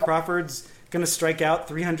Brandon Crawford's going to strike out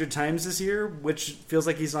 300 times this year, which feels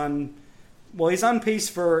like he's on pace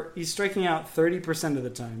for, he's striking out 30% of the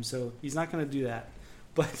time, so he's not going to do that.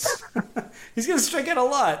 But he's going to strike out a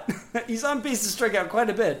lot. He's on pace to strike out quite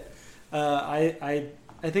a bit. I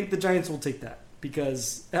think the Giants will take that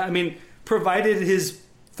because, I mean, provided his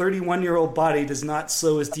 31-year-old body does not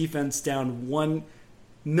slow his defense down 1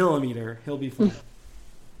 millimeter, he'll be fine.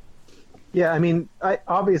 Yeah, I mean,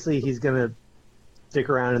 obviously he's going to stick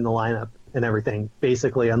around in the lineup and everything,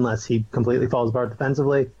 basically, unless he completely falls apart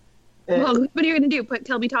defensively. Well, what are you going to do? Put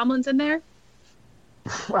Kelby Tomlinson there?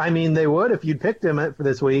 I mean, they would if you'd picked him for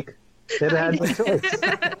this week. They'd have had no choice.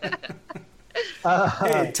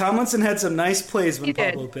 Hey, Tomlinson had some nice plays when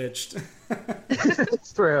Pablo pitched.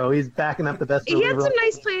 It's true. He's backing up the best reliever. He had some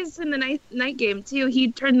nice plays in the night game, too.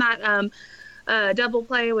 He turned that double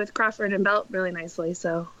play with Crawford and Belt really nicely,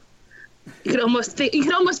 so you could almost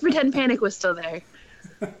pretend Panic was still there.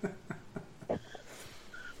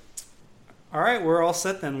 All right, we're all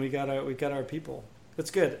set then. We got our people.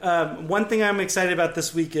 That's good. One thing I'm excited about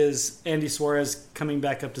this week is Andy Suarez coming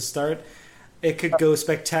back up to start. It could go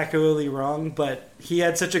spectacularly wrong, but he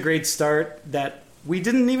had such a great start that we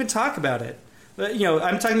didn't even talk about it. But, you know,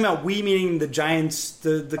 I'm talking about we meaning the Giants,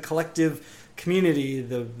 the collective community,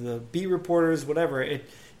 the beat reporters, whatever. It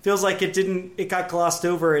feels like it got glossed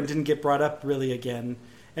over and didn't get brought up really again.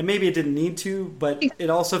 And maybe it didn't need to, but it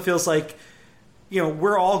also feels like, you know,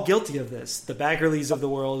 we're all guilty of this. The Baggerleys of the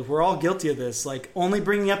world, we're all guilty of this. Like only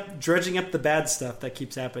dredging up the bad stuff that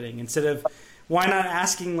keeps happening instead of why not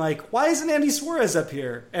asking like, why isn't Andy Suarez up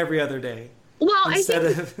here every other day? Well,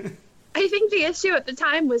 I think the issue at the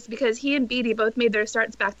time was because he and Beede both made their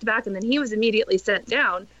starts back-to-back, and then he was immediately sent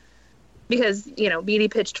down because,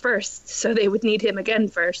 Beede pitched first, so they would need him again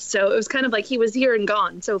first. So it was kind of like he was here and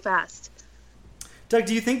gone so fast. Doug,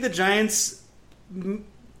 do you think the Giants,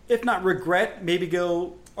 if not regret, maybe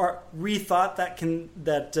go or rethought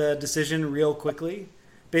that decision real quickly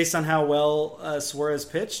based on how well Suarez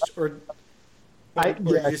pitched?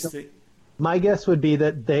 My guess would be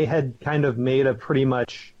that they had kind of made a pretty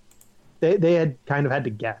much... They had kind of had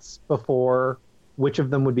to guess before which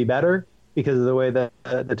of them would be better because of the way that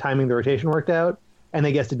the timing of the rotation worked out. And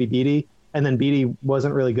they guessed it'd be Beede. And then Beede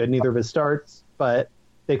wasn't really good in either of his starts, but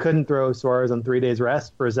they couldn't throw Suarez on 3 days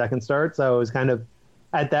rest for a second start. So it was kind of,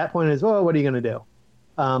 at that point, well, what are you going to do?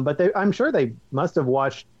 But I'm sure they must have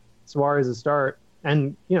watched Suarez's start.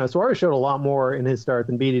 And, Suarez showed a lot more in his start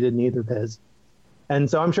than Beede did in either of his. And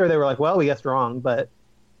so I'm sure they were like, well, we guessed wrong, but,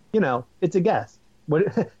 it's a guess.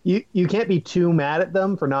 You can't be too mad at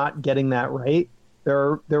them for not getting that right.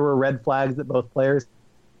 There were red flags at both players,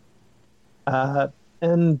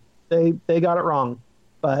 and they got it wrong.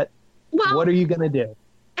 But what are you going to do?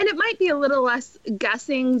 And it might be a little less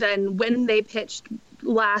guessing than when they pitched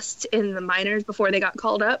last in the minors before they got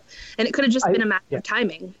called up, and it could have just been a matter of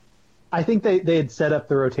timing. I think they had set up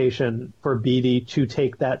the rotation for Beede to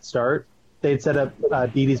take that start. They had set up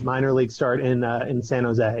Beede's minor league start in San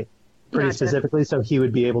Jose. Pretty specifically, so he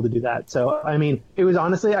would be able to do that. So, it was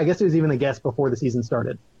honestly, I guess it was even a guess before the season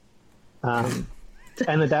started. And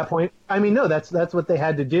at that point, no, that's what they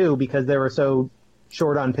had to do because they were so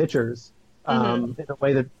short on pitchers in a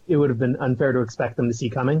way that it would have been unfair to expect them to see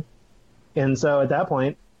coming. And so at that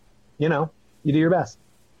point, you do your best.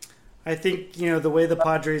 I think, the way the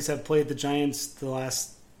Padres have played the Giants the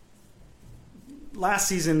last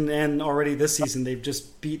season and already this season, they've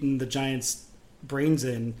just beaten the Giants' brains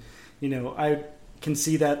in. I can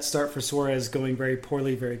see that start for Suarez going very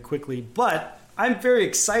poorly very quickly. But I'm very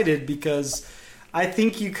excited because I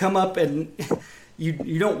think you come up and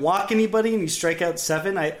you don't walk anybody and you strike out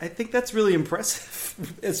 7. I think that's really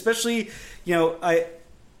impressive. Especially, I'm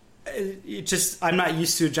not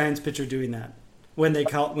used to a Giants pitcher doing that when they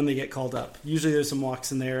get called up. Usually there's some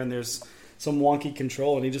walks in there and there's some wonky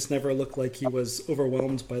control, and he just never looked like he was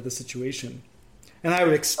overwhelmed by the situation. And I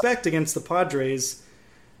would expect against the Padres,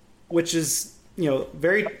 which is,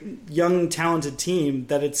 very young, talented team,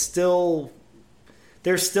 that they're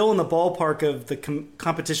still in the ballpark of the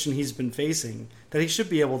competition he's been facing, that he should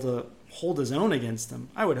be able to hold his own against them.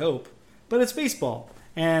 I would hope. But it's baseball.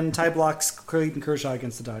 And Ty blocks Clayton Kershaw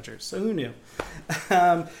against the Dodgers. So who knew?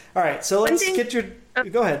 All right, so let's get your...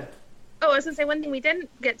 Go ahead. Oh, I was going to say, one thing we didn't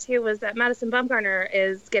get to was that Madison Bumgarner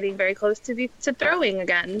is getting very close to throwing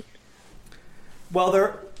again.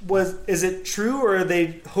 Well, is it true, or are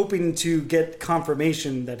they hoping to get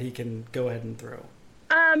confirmation that he can go ahead and throw?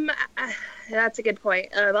 That's a good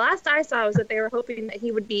point. The last I saw was that they were hoping that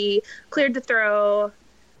he would be cleared to throw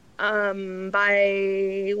by,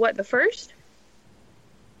 the 1st?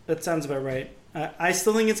 That sounds about right. I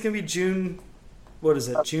still think it's going to be June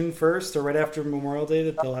 1st, or right after Memorial Day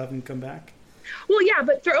that they'll have him come back? Well, yeah,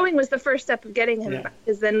 but throwing was the first step of getting him back,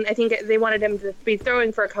 because then I think they wanted him to be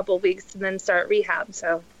throwing for a couple of weeks and then start rehab.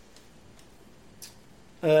 So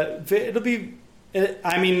it'll be.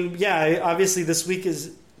 Obviously this week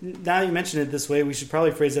is. Now you mention it this way, we should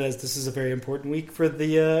probably phrase it as this is a very important week for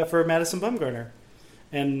for Madison Bumgarner,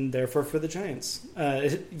 and therefore for the Giants.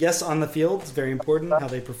 Yes, on the field, it's very important how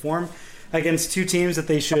they perform against two teams that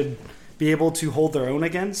they should be able to hold their own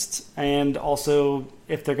against, and also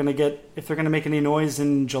if they're going to make any noise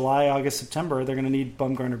in July, August, September, they're going to need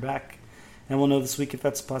Bumgarner back, and we'll know this week if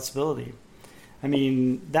that's a possibility.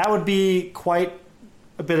 That would be quite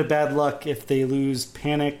a bit of bad luck if they lose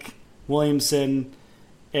Panik, Williamson,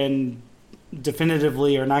 and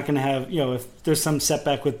definitively are not going to have, if there's some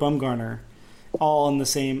setback with Bumgarner, all in the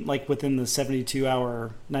same, within the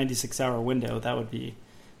 72-hour, 96-hour window. That'd be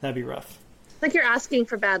rough. Like you're asking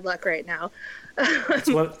for bad luck right now.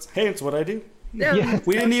 It's what I do. No, yeah.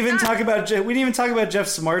 We didn't even talk about Jeff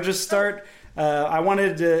Samardzij's start. I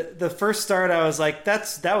wanted the first start. I was like,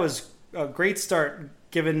 that was a great start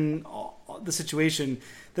given the situation.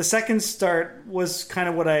 The second start was kind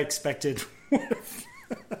of what I expected.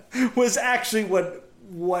 Was actually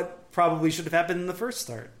what probably should have happened in the first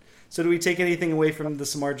start. So do we take anything away from the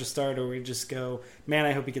Samardzija start, or we just go, man,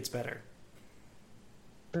 I hope he gets better?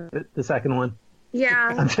 The second one.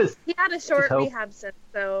 Yeah, he had a short rehab stint,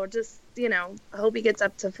 so just, I hope he gets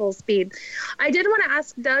up to full speed. I did want to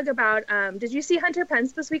ask Doug about, did you see Hunter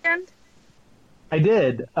Pence this weekend? I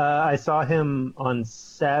did. I saw him on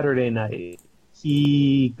Saturday night.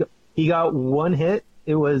 He got one hit.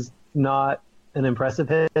 It was not an impressive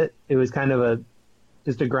hit. It was kind of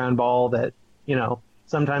just a ground ball that,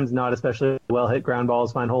 sometimes not especially well hit ground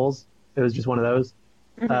balls find holes. It was just one of those.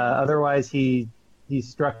 Mm-hmm. Otherwise, he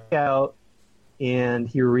struck out and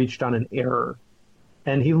he reached on an error.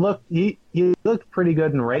 And he looked pretty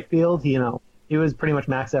good in right field. He was pretty much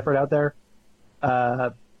max effort out there.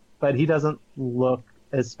 But he doesn't look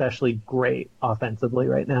especially great offensively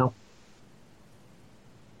right now.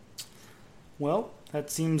 Well, that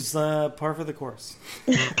seems par for the course.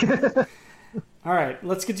 All right,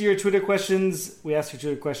 let's get to your Twitter questions. We ask your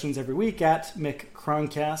Twitter questions every week at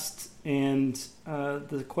McCroncast. And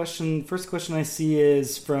the first question I see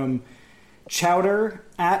is from Chowder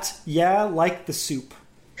at like the soup.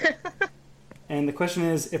 And the question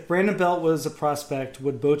is, if Brandon Belt was a prospect,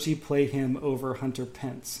 would Bochy play him over Hunter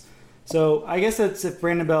Pence? So I guess that's if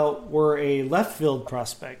Brandon Belt were a left field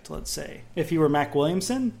prospect, let's say. If he were Mac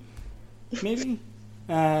Williamson, maybe?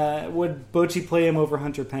 Would Bochy play him over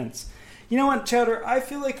Hunter Pence? You know what, Chowder? I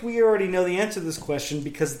feel like we already know the answer to this question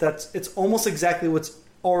because it's almost exactly what's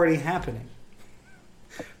already happening.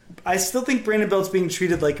 I still think Brandon Belt's being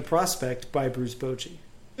treated like a prospect by Bruce Bochy.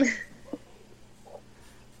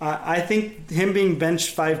 I think him being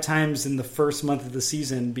benched 5 times in the first month of the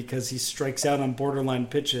season because he strikes out on borderline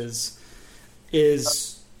pitches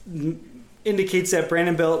indicates that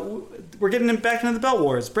Brandon Belt, we're getting him back into the Belt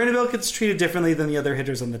Wars. Brandon Belt gets treated differently than the other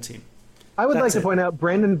hitters on the team. I would like to point out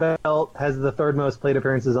Brandon Belt has the 3rd most plate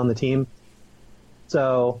appearances on the team.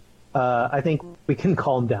 So I think we can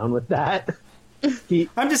calm down with that.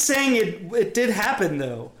 I'm just saying it did happen,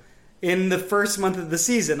 though, in the first month of the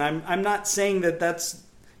season. I'm not saying that's,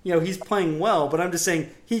 he's playing well, but I'm just saying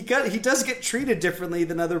he does get treated differently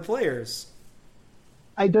than other players.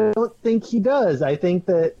 I don't think he does. I think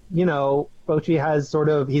that, Bochy has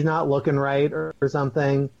he's not looking right or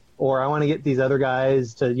something, or I want to get these other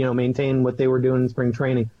guys to, maintain what they were doing in spring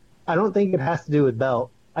training. I don't think it has to do with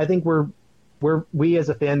Belt. I think we as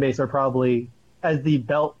a fan base are probably, as the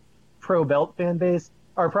pro Belt fan base,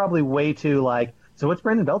 are probably way too so what's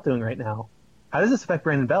Brandon Belt doing right now? How does this affect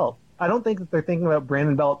Brandon Belt? I don't think that they're thinking about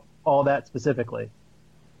Brandon Belt all that specifically.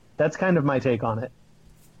 That's kind of my take on it.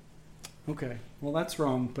 Okay. Well, that's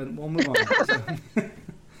wrong, but we'll move on.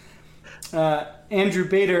 Andrew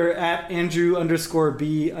Bader at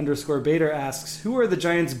Andrew_B_Bader asks, who are the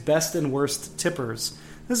Giants' best and worst tippers?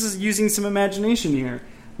 This is using some imagination here.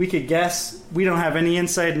 We could guess. We don't have any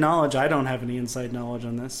inside knowledge. I don't have any inside knowledge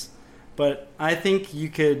on this. But I think you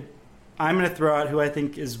could... I'm going to throw out who I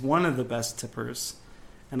think is one of the best tippers.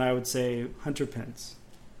 And I would say Hunter Pence.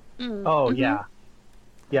 Oh, yeah.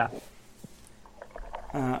 Yeah.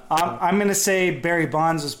 I'm going to say Barry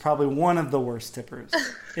Bonds is probably one of the worst tippers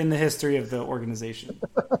in the history of the organization.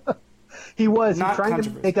 He was. He's trying to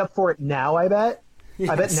make up for it now, I bet. Yes.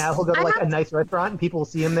 I bet now he'll go to a nice restaurant and people will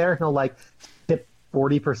see him there and he'll tip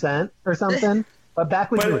 40% or something. But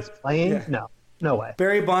back when he was playing, no way.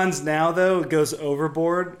 Barry Bonds now, though, goes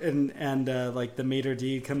overboard and the maitre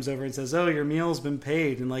d' comes over and says, oh, your meal's been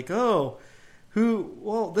paid. And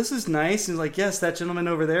this is nice. And he's like, yes, that gentleman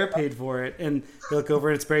over there paid for it. And they look over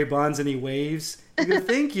and it's Barry Bonds and he waves. You go,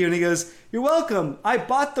 thank you. And he goes, you're welcome. I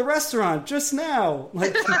bought the restaurant just now.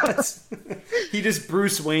 He just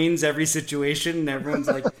Bruce Wayne's every situation and everyone's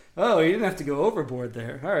like, oh, you didn't have to go overboard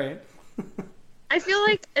there. All right. I feel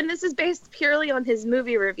like, and this is based purely on his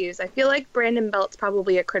movie reviews, I feel like Brandon Belt's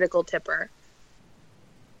probably a critical tipper.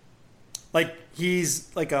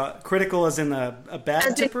 He's a critical as in a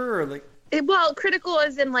bad tipper? Well, critical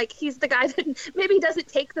as in he's the guy that maybe doesn't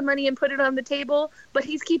take the money and put it on the table, but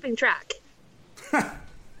he's keeping track.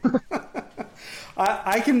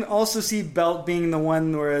 I can also see Belt being the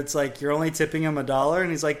one where it's you're only tipping him $1,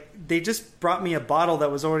 and he's like, they just brought me a bottle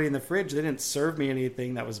that was already in the fridge. They didn't serve me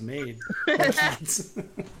anything that was made.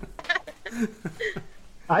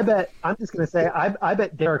 I bet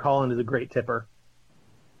Derek Holland is a great tipper.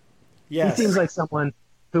 Yes. He seems like someone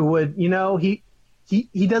who would,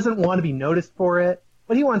 he doesn't want to be noticed for it,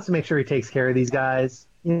 but he wants to make sure he takes care of these guys.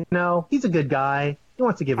 He's a good guy. He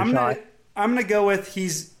wants to give a shot. I'm going to go with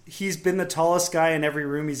he's been the tallest guy in every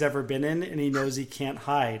room he's ever been in, and he knows he can't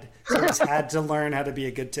hide. So he's had to learn how to be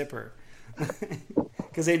a good tipper.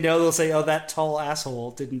 Because they'll say, oh, that tall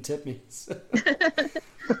asshole didn't tip me.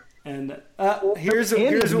 And here's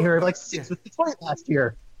here 6 with Detroit last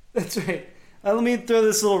year. That's right. Let me throw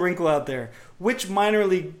this little wrinkle out there. Which minor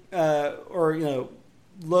league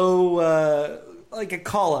low a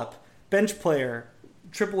call-up bench player,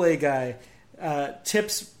 AAA guy,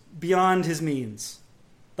 tips beyond his means?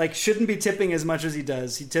 Shouldn't be tipping as much as he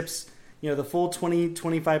does. He tips the full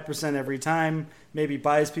 20-25% every time, maybe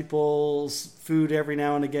buys people's food every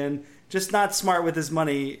now and again, just not smart with his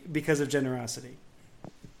money because of generosity.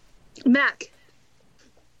 Mac.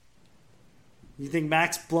 You think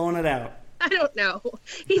Mac's blowing it out? I don't know.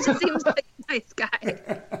 He just seems like a nice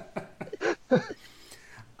guy.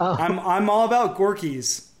 I'm all about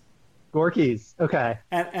Gorky's. Gorky's, okay.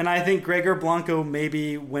 And I think Gregor Blanco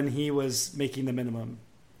maybe when he was making the minimum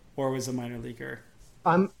or was a minor leaguer.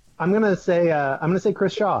 I'm gonna say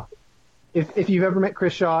Chris Shaw. If you've ever met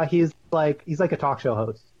Chris Shaw, he's like a talk show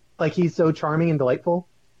host. Like, he's so charming and delightful,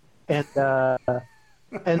 and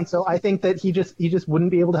so I think that he just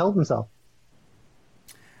wouldn't be able to help himself.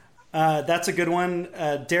 That's a good one.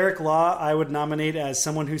 Derek Law, I would nominate as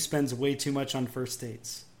someone who spends way too much on first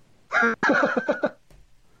dates.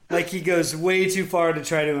 Like, he goes way too far to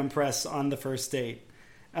try to impress on the first date,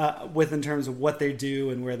 in terms of what they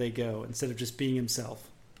do and where they go, instead of just being himself.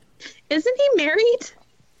 Isn't he married?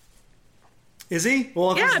 Is he?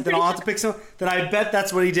 Well, yeah, then I'll have to pick some. Then I bet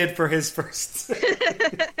that's what he did for his first.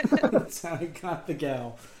 That's how he got the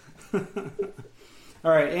gal.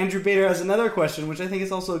 All right, Andrew Bader has another question, which I think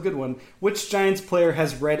is also a good one. Which Giants player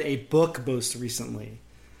has read a book most recently?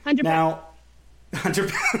 Hunter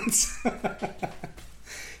Pence.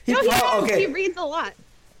 He reads a lot.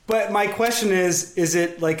 But my question is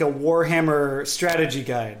it like a Warhammer strategy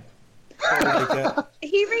guide? I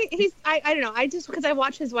don't know. I just, because I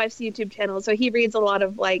watch his wife's YouTube channel, so he reads a lot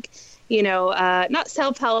of not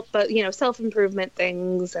self-help, but self-improvement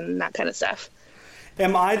things and that kind of stuff.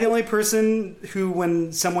 Am I the only person who,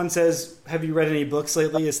 when someone says, "Have you read any books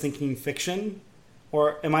lately?" is thinking fiction,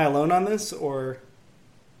 or am I alone on this? Or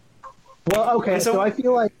well, okay, so I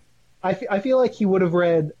feel like he would have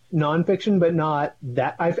read nonfiction, but not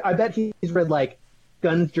that. I bet he's read like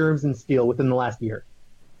Guns, Germs, and Steel within the last year.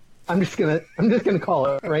 I'm just gonna call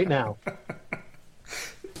it right now.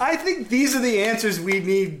 I think these are the answers we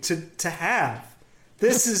need to have.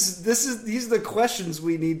 These are the questions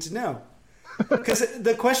we need to know. Because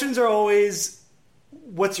the questions are always,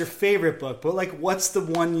 what's your favorite book? But like, what's the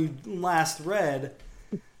one you last read?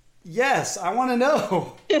 Yes, I want to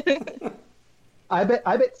know. I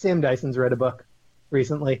bet Sam Dyson's read a book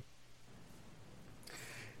recently.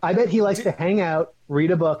 I bet he likes to hang out,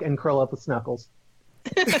 read a book, and curl up with Snuggles.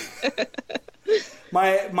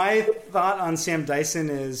 My thought on Sam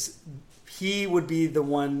Dyson is he would be the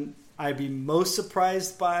one I'd be most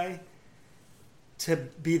surprised by to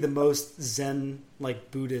be the most Zen,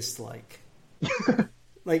 like Buddhist like.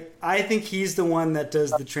 Like, I think he's the one that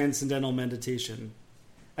does the transcendental meditation.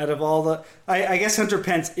 Out of all the... I guess Hunter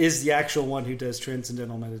Pence is the actual one who does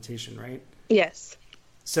transcendental meditation, right? Yes.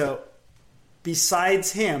 So,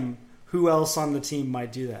 besides him, who else on the team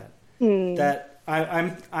might do that? That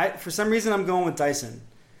I'm for some reason I'm going with Dyson.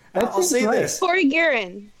 I'll say right. this. Corey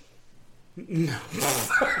Guerin. No.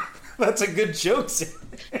 That's a good joke.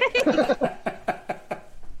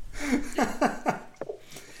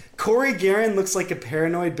 Corey Guerin looks like a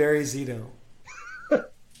paranoid Barry Zito.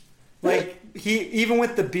 Like, he, even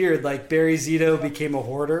with the beard, like Barry Zito became a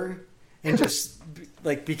hoarder and just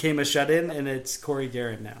like became a shut-in, and it's Corey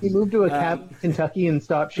Guerin now. He moved to a cabin in Kentucky and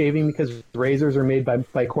stopped shaving because razors are made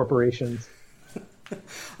by corporations.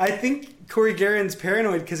 I think Corey Guerin's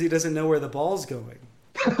paranoid because he doesn't know where the ball's going.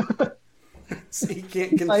 So he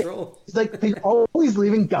can't control. He's like, they're always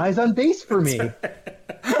leaving guys on base for me.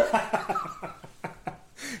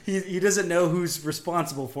 He doesn't know who's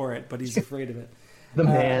responsible for it, but he's afraid of it. The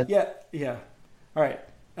man. Yeah. All right.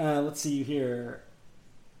 Let's see here.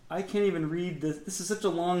 I can't even read this. This is such a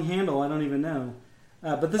long handle, I don't even know.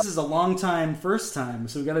 But this is a long time, first time,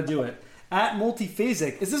 so we got to do it. At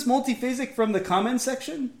Multiphasic. Is this Multiphasic from the comments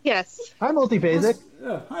section? Yes. Hi, Multiphasic.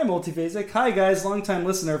 Hi, Multiphasic. Hi, guys. Long-time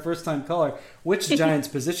listener, first-time caller. Which Giants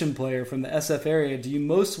position player from the SF area do you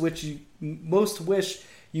most wish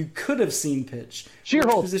you could have seen pitch?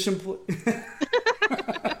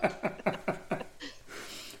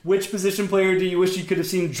 Which position player do you wish you could have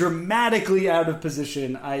seen dramatically out of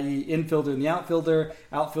position, i.e. infielder in the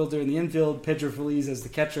outfielder in the infield, Pedro Feliz as the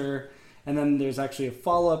catcher? And then there's actually a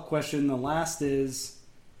follow-up question. The last is,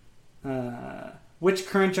 which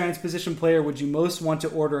current Giants position player would you most want to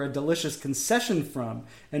order a delicious concession from,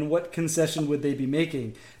 and what concession would they be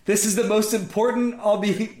making? This is the most important. I'll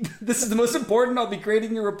be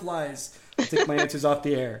grading your replies. I'll take my answers off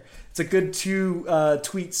the air. It's a good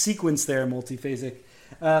two-tweet sequence there, Multiphasic.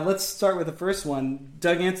 Let's start with the first one.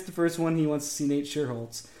 Doug answered the first one. He wants to see Nate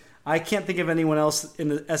Shearholtz. I can't think of anyone else in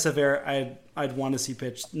the SF era I'd want to see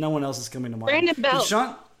pitch. No one else is coming to mind. Brandon Belt.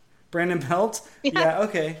 Brandon Belt? Yeah,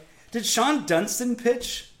 okay. Did Sean Dunston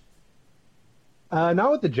pitch?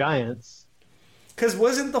 Not with the Giants. Because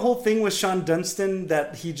wasn't the whole thing with Sean Dunston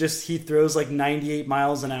that he throws like 98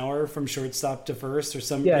 miles an hour from shortstop to first, or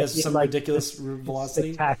some ridiculous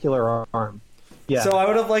velocity? Spectacular arm. Yeah. So I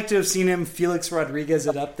would have liked to have seen him Felix Rodriguez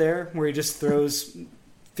it up there, where he just throws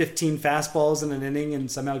 15 fastballs in an inning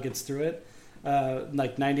and somehow gets through it,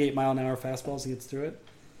 like 98 mile an hour fastballs and gets through it.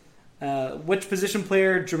 Which position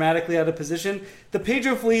player dramatically out of position? The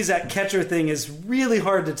Pedro Feliz at catcher thing is really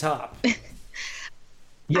hard to top.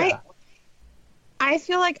 Yeah. I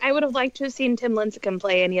feel like I would have liked to have seen Tim Lincecum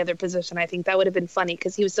play any other position. I think that would have been funny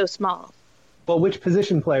because he was so small. Well, which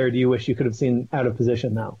position player do you wish you could have seen out of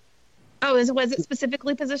position now? Oh, was it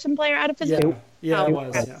specifically position player out of position? Yeah, it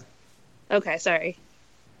was. Yeah. Okay, sorry.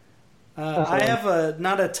 I have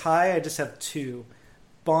not a tie. I just have two.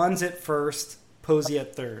 Bonds at first, Posey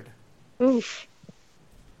at third. Oof.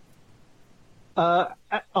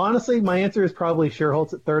 Honestly, my answer is probably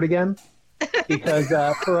Scherholtz at third again. Because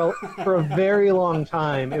for a very long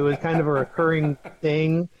time, it was kind of a recurring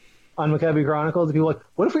thing on McCovey Chronicles. People were like,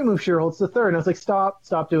 what if we move Scherholtz to third? And I was like,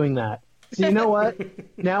 stop doing that. So you know what?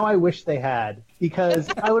 Now I wish they had, because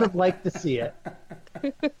I would have liked to see it.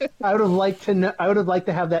 I would have liked to know, I would have liked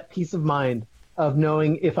to have that peace of mind of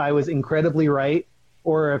knowing if I was incredibly right,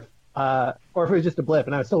 or if it was just a blip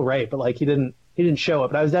and I was still right, but like he didn't show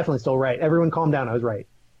up, but I was definitely still right. Everyone calm down, I was right.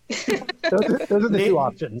 Those are the two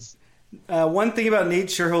options. One thing about Nate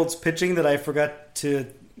Scherholtz pitching that I forgot to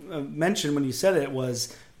mention when you said it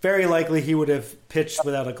was very likely he would have pitched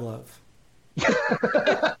without a glove.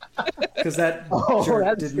 Because that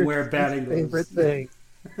jerk didn't wear batting gloves. Favorite thing.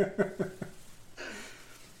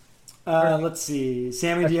 Let's see.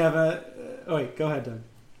 Sammy, do you have a... Oh, wait, go ahead, Doug.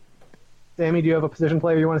 Sammy, do you have a position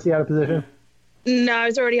player you want to see out of position? No, I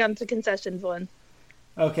was already on the concessions one.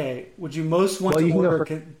 Okay. Would you most want to order...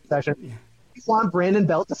 concession. Yeah. You want Brandon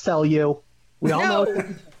Belt to sell you. We all know.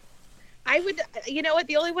 I would... You know what?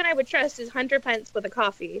 The only one I would trust is Hunter Pence with a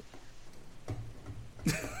coffee.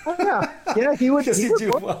 Oh, yeah. Yeah, he would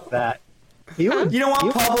do well. That. He would, you don't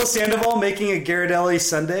want Pablo Sandoval making a Ghirardelli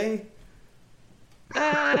sundae?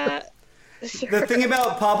 Sure. The thing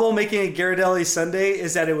about Pablo making a Ghirardelli sundae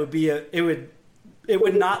is that it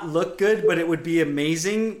would not look good, but it would be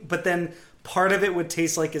amazing. But then part of it would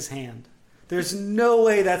taste like his hand. There's no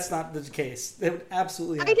way that's not the case. It would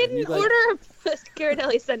absolutely happen. I didn't order a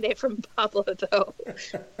Ghirardelli sundae from Pablo, though.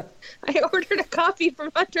 I ordered a coffee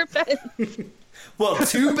from Hunter Pence. Well,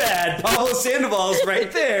 too bad. Pablo Sandoval's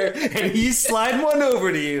right there, and he's sliding one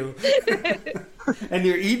over to you. And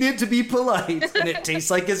you're eating it to be polite, and it tastes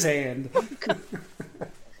like his hand.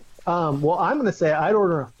 Well, I'm going to say I'd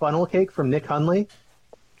order a funnel cake from Nick Hundley,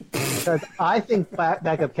 because I think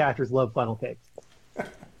backup catchers love funnel cakes.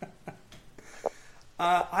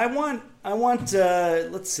 I want.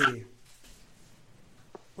 Let's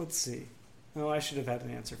see. Oh, I should have had an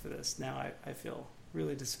answer for this. Now I feel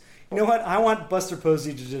really You know what? I want Buster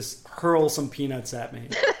Posey to just hurl some peanuts at me.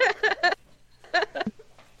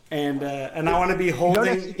 And I want to be holding... You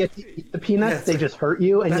don't actually get to eat the peanuts, they just hurt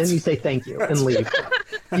you, and then you say thank you and leave.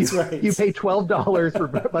 That's right. You pay $12 for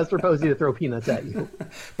Buster Posey to throw peanuts at you.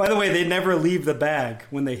 By the way, they never leave the bag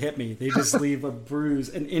when they hit me. They just leave a bruise,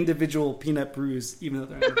 an individual peanut bruise, even though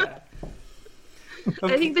they're in the bag.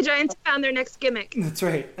 Okay. I think the Giants found their next gimmick. That's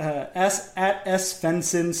right. At S.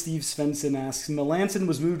 Svensson, Steve Svensson asks, Melancon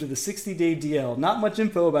was moved to the 60-day DL. Not much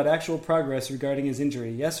info about actual progress regarding his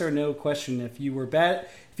injury. Yes or no question. If you were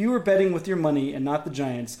betting with your money and not the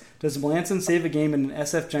Giants, does Melancon save a game in an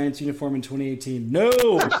SF Giants uniform in 2018? No!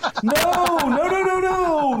 No!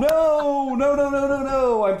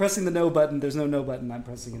 I'm pressing the no button. There's no no button. I'm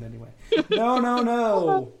pressing it anyway.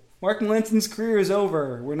 No. Mark Melancon's career is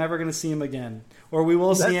over. We're never going to see him again. Or we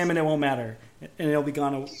will see him and it won't matter. And it'll be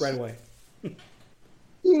gone right away.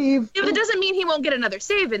 Yeah, but it doesn't mean he won't get another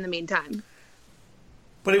save in the meantime.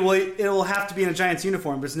 But it will have to be in a Giants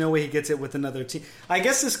uniform. There's no way he gets it with another team. I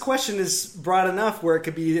guess this question is broad enough where it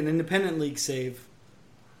could be an independent league save.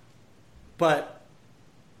 But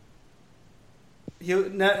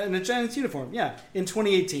in a Giants uniform, yeah. In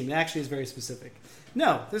 2018. It actually is very specific.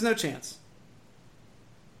 No, there's no chance.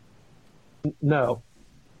 No,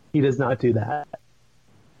 he does not do that.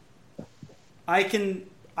 I can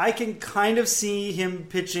kind of see him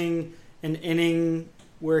pitching an inning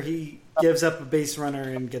where he gives up a base runner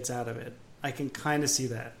and gets out of it. I can kind of see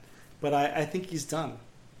that. But I think he's done.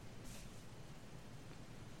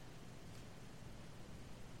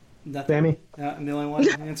 Sammy? I'm the only one who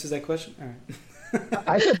answers that question? All right.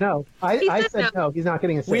 I said no. I said no. He's not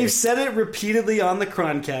getting a save. We've said it repeatedly on the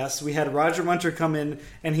Croncast. We had Roger Munter come in,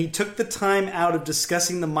 and he took the time out of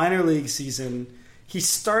discussing the minor league season. He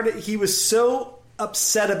was so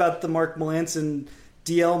upset about the Mark Melancon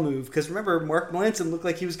DL move. Because remember, Mark Melancon looked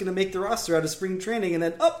like he was going to make the roster out of spring training, and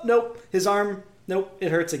then, nope, his arm, nope,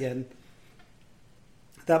 it hurts again.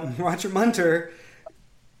 That Roger Munter,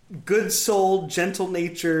 good-souled,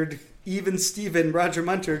 gentle-natured, even Steven Roger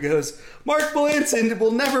Munter goes, Mark Melancon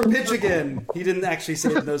will never pitch again. He didn't actually say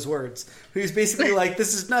it in those words. He was basically like,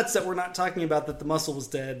 this is nuts that we're not talking about that the muscle was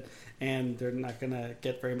dead and they're not going to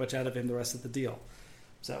get very much out of him the rest of the deal.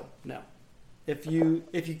 So, no.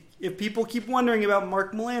 If people keep wondering about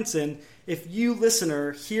Mark Melancon, if you,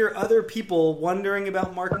 listener, hear other people wondering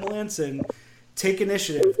about Mark Melancon, take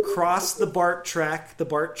initiative. Cross the BART track, the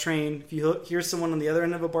BART train. If you hear someone on the other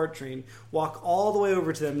end of a BART train, walk all the way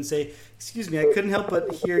over to them and say, excuse me, I couldn't help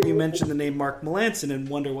but hear you mention the name Mark Melancon and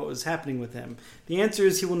wonder what was happening with him. The answer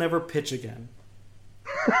is he will never pitch again.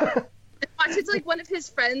 It's like one of his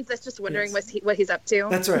friends that's just wondering what he's up to.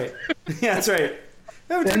 That's right. Yeah, that's right.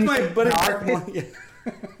 I took my buddy Mark Melancon.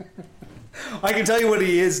 I can tell you what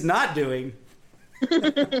he is not doing.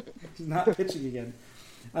 He's not pitching again.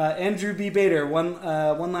 Andrew B. Bader,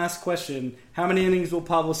 one last question. How many innings will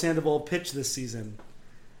Pablo Sandoval pitch this season?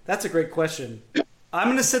 That's a great question. I'm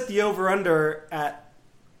going to set the over-under at...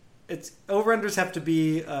 Over-unders have to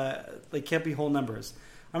be... they can't be whole numbers.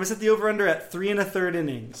 I'm going to set the over-under at 3 1/3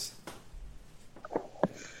 innings.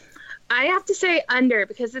 I have to say under,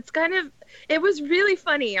 because it was really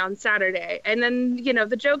funny on Saturday. And then,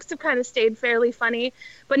 the jokes have kind of stayed fairly funny.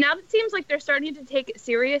 But now it seems like they're starting to take it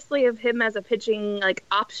seriously of him as a pitching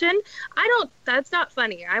option. That's not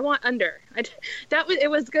funny. I want under.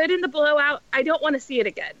 It was good in the blowout. I don't want to see it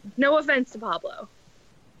again. No offense to Pablo.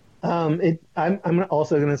 I'm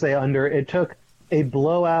also going to say under. It took a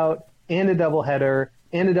blowout and a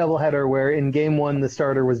doubleheader where in game 1 the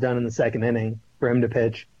starter was done in the second inning for him to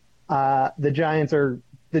pitch. The Giants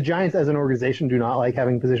as an organization do not like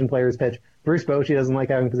having position players pitch. Bruce Bochy doesn't like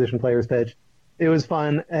having position players pitch. It was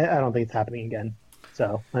fun. I don't think it's happening again.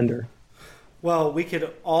 So, under. Well, we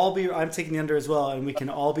could all be... I'm taking the under as well, and we can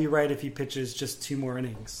all be right if he pitches just 2 more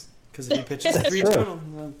innings. Because if he pitches 3 total,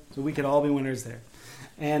 so we could all be winners there.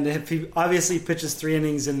 And if he obviously pitches 3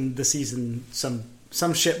 innings in the season,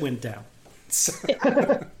 some shit went down. So...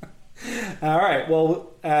 All right. Well,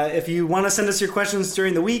 if you want to send us your questions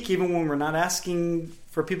during the week, even when we're not asking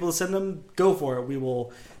for people to send them, go for it. We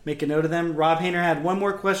will make a note of them. Rob Hayner had one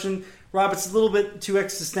more question. Rob, it's a little bit too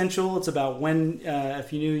existential. It's about when,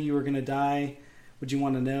 if you knew you were going to die, would you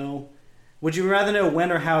want to know? Would you rather know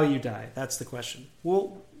when or how you die? That's the question.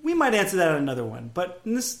 Well, we might answer that on another one. But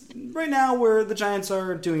right now, where the Giants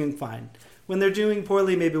are doing fine. When they're doing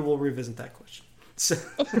poorly, maybe we'll revisit that question. So,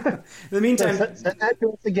 in the meantime... Send that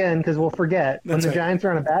to us again, because we'll forget when the Giants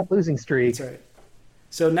are on a bad losing streak. That's right.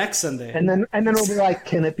 So next Sunday. And then we'll be like,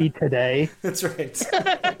 can it be today? That's right.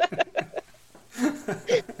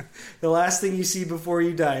 The last thing you see before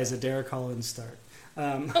you die is a Derek Holland start.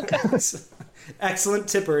 Excellent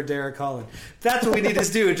tipper, Derek Holland. That's what we need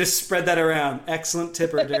to do, just spread that around. Excellent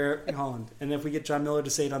tipper, Derek Holland. And if we get John Miller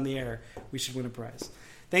to say it on the air, we should win a prize.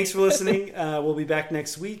 Thanks for listening. We'll be back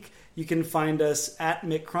next week. You can find us at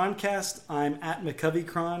McCroncast. I'm at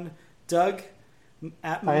McCoveycron. Doug?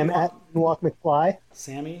 I am at Walk McFly.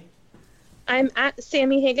 Sammy? I'm at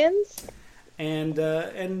Sammy Higgins.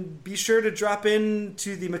 And be sure to drop in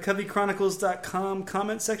to the McCoveyChronicles.com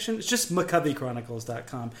comment section. It's just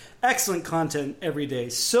McCoveyChronicles.com. Excellent content every day.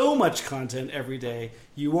 So much content every day.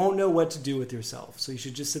 You won't know what to do with yourself. So you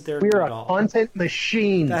should just sit there and do do it it all. We're a content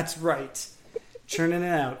machine. That's right. Churning it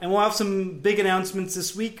out. And we'll have some big announcements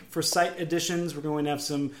this week for site additions. We're going to have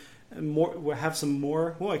some more. We'll have some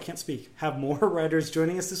more. Oh, I can't speak. Have more writers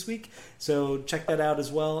joining us this week. So check that out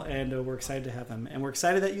as well. And we're excited to have them. And we're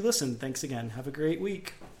excited that you listened. Thanks again. Have a great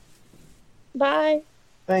week. Bye.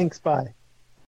 Thanks. Bye.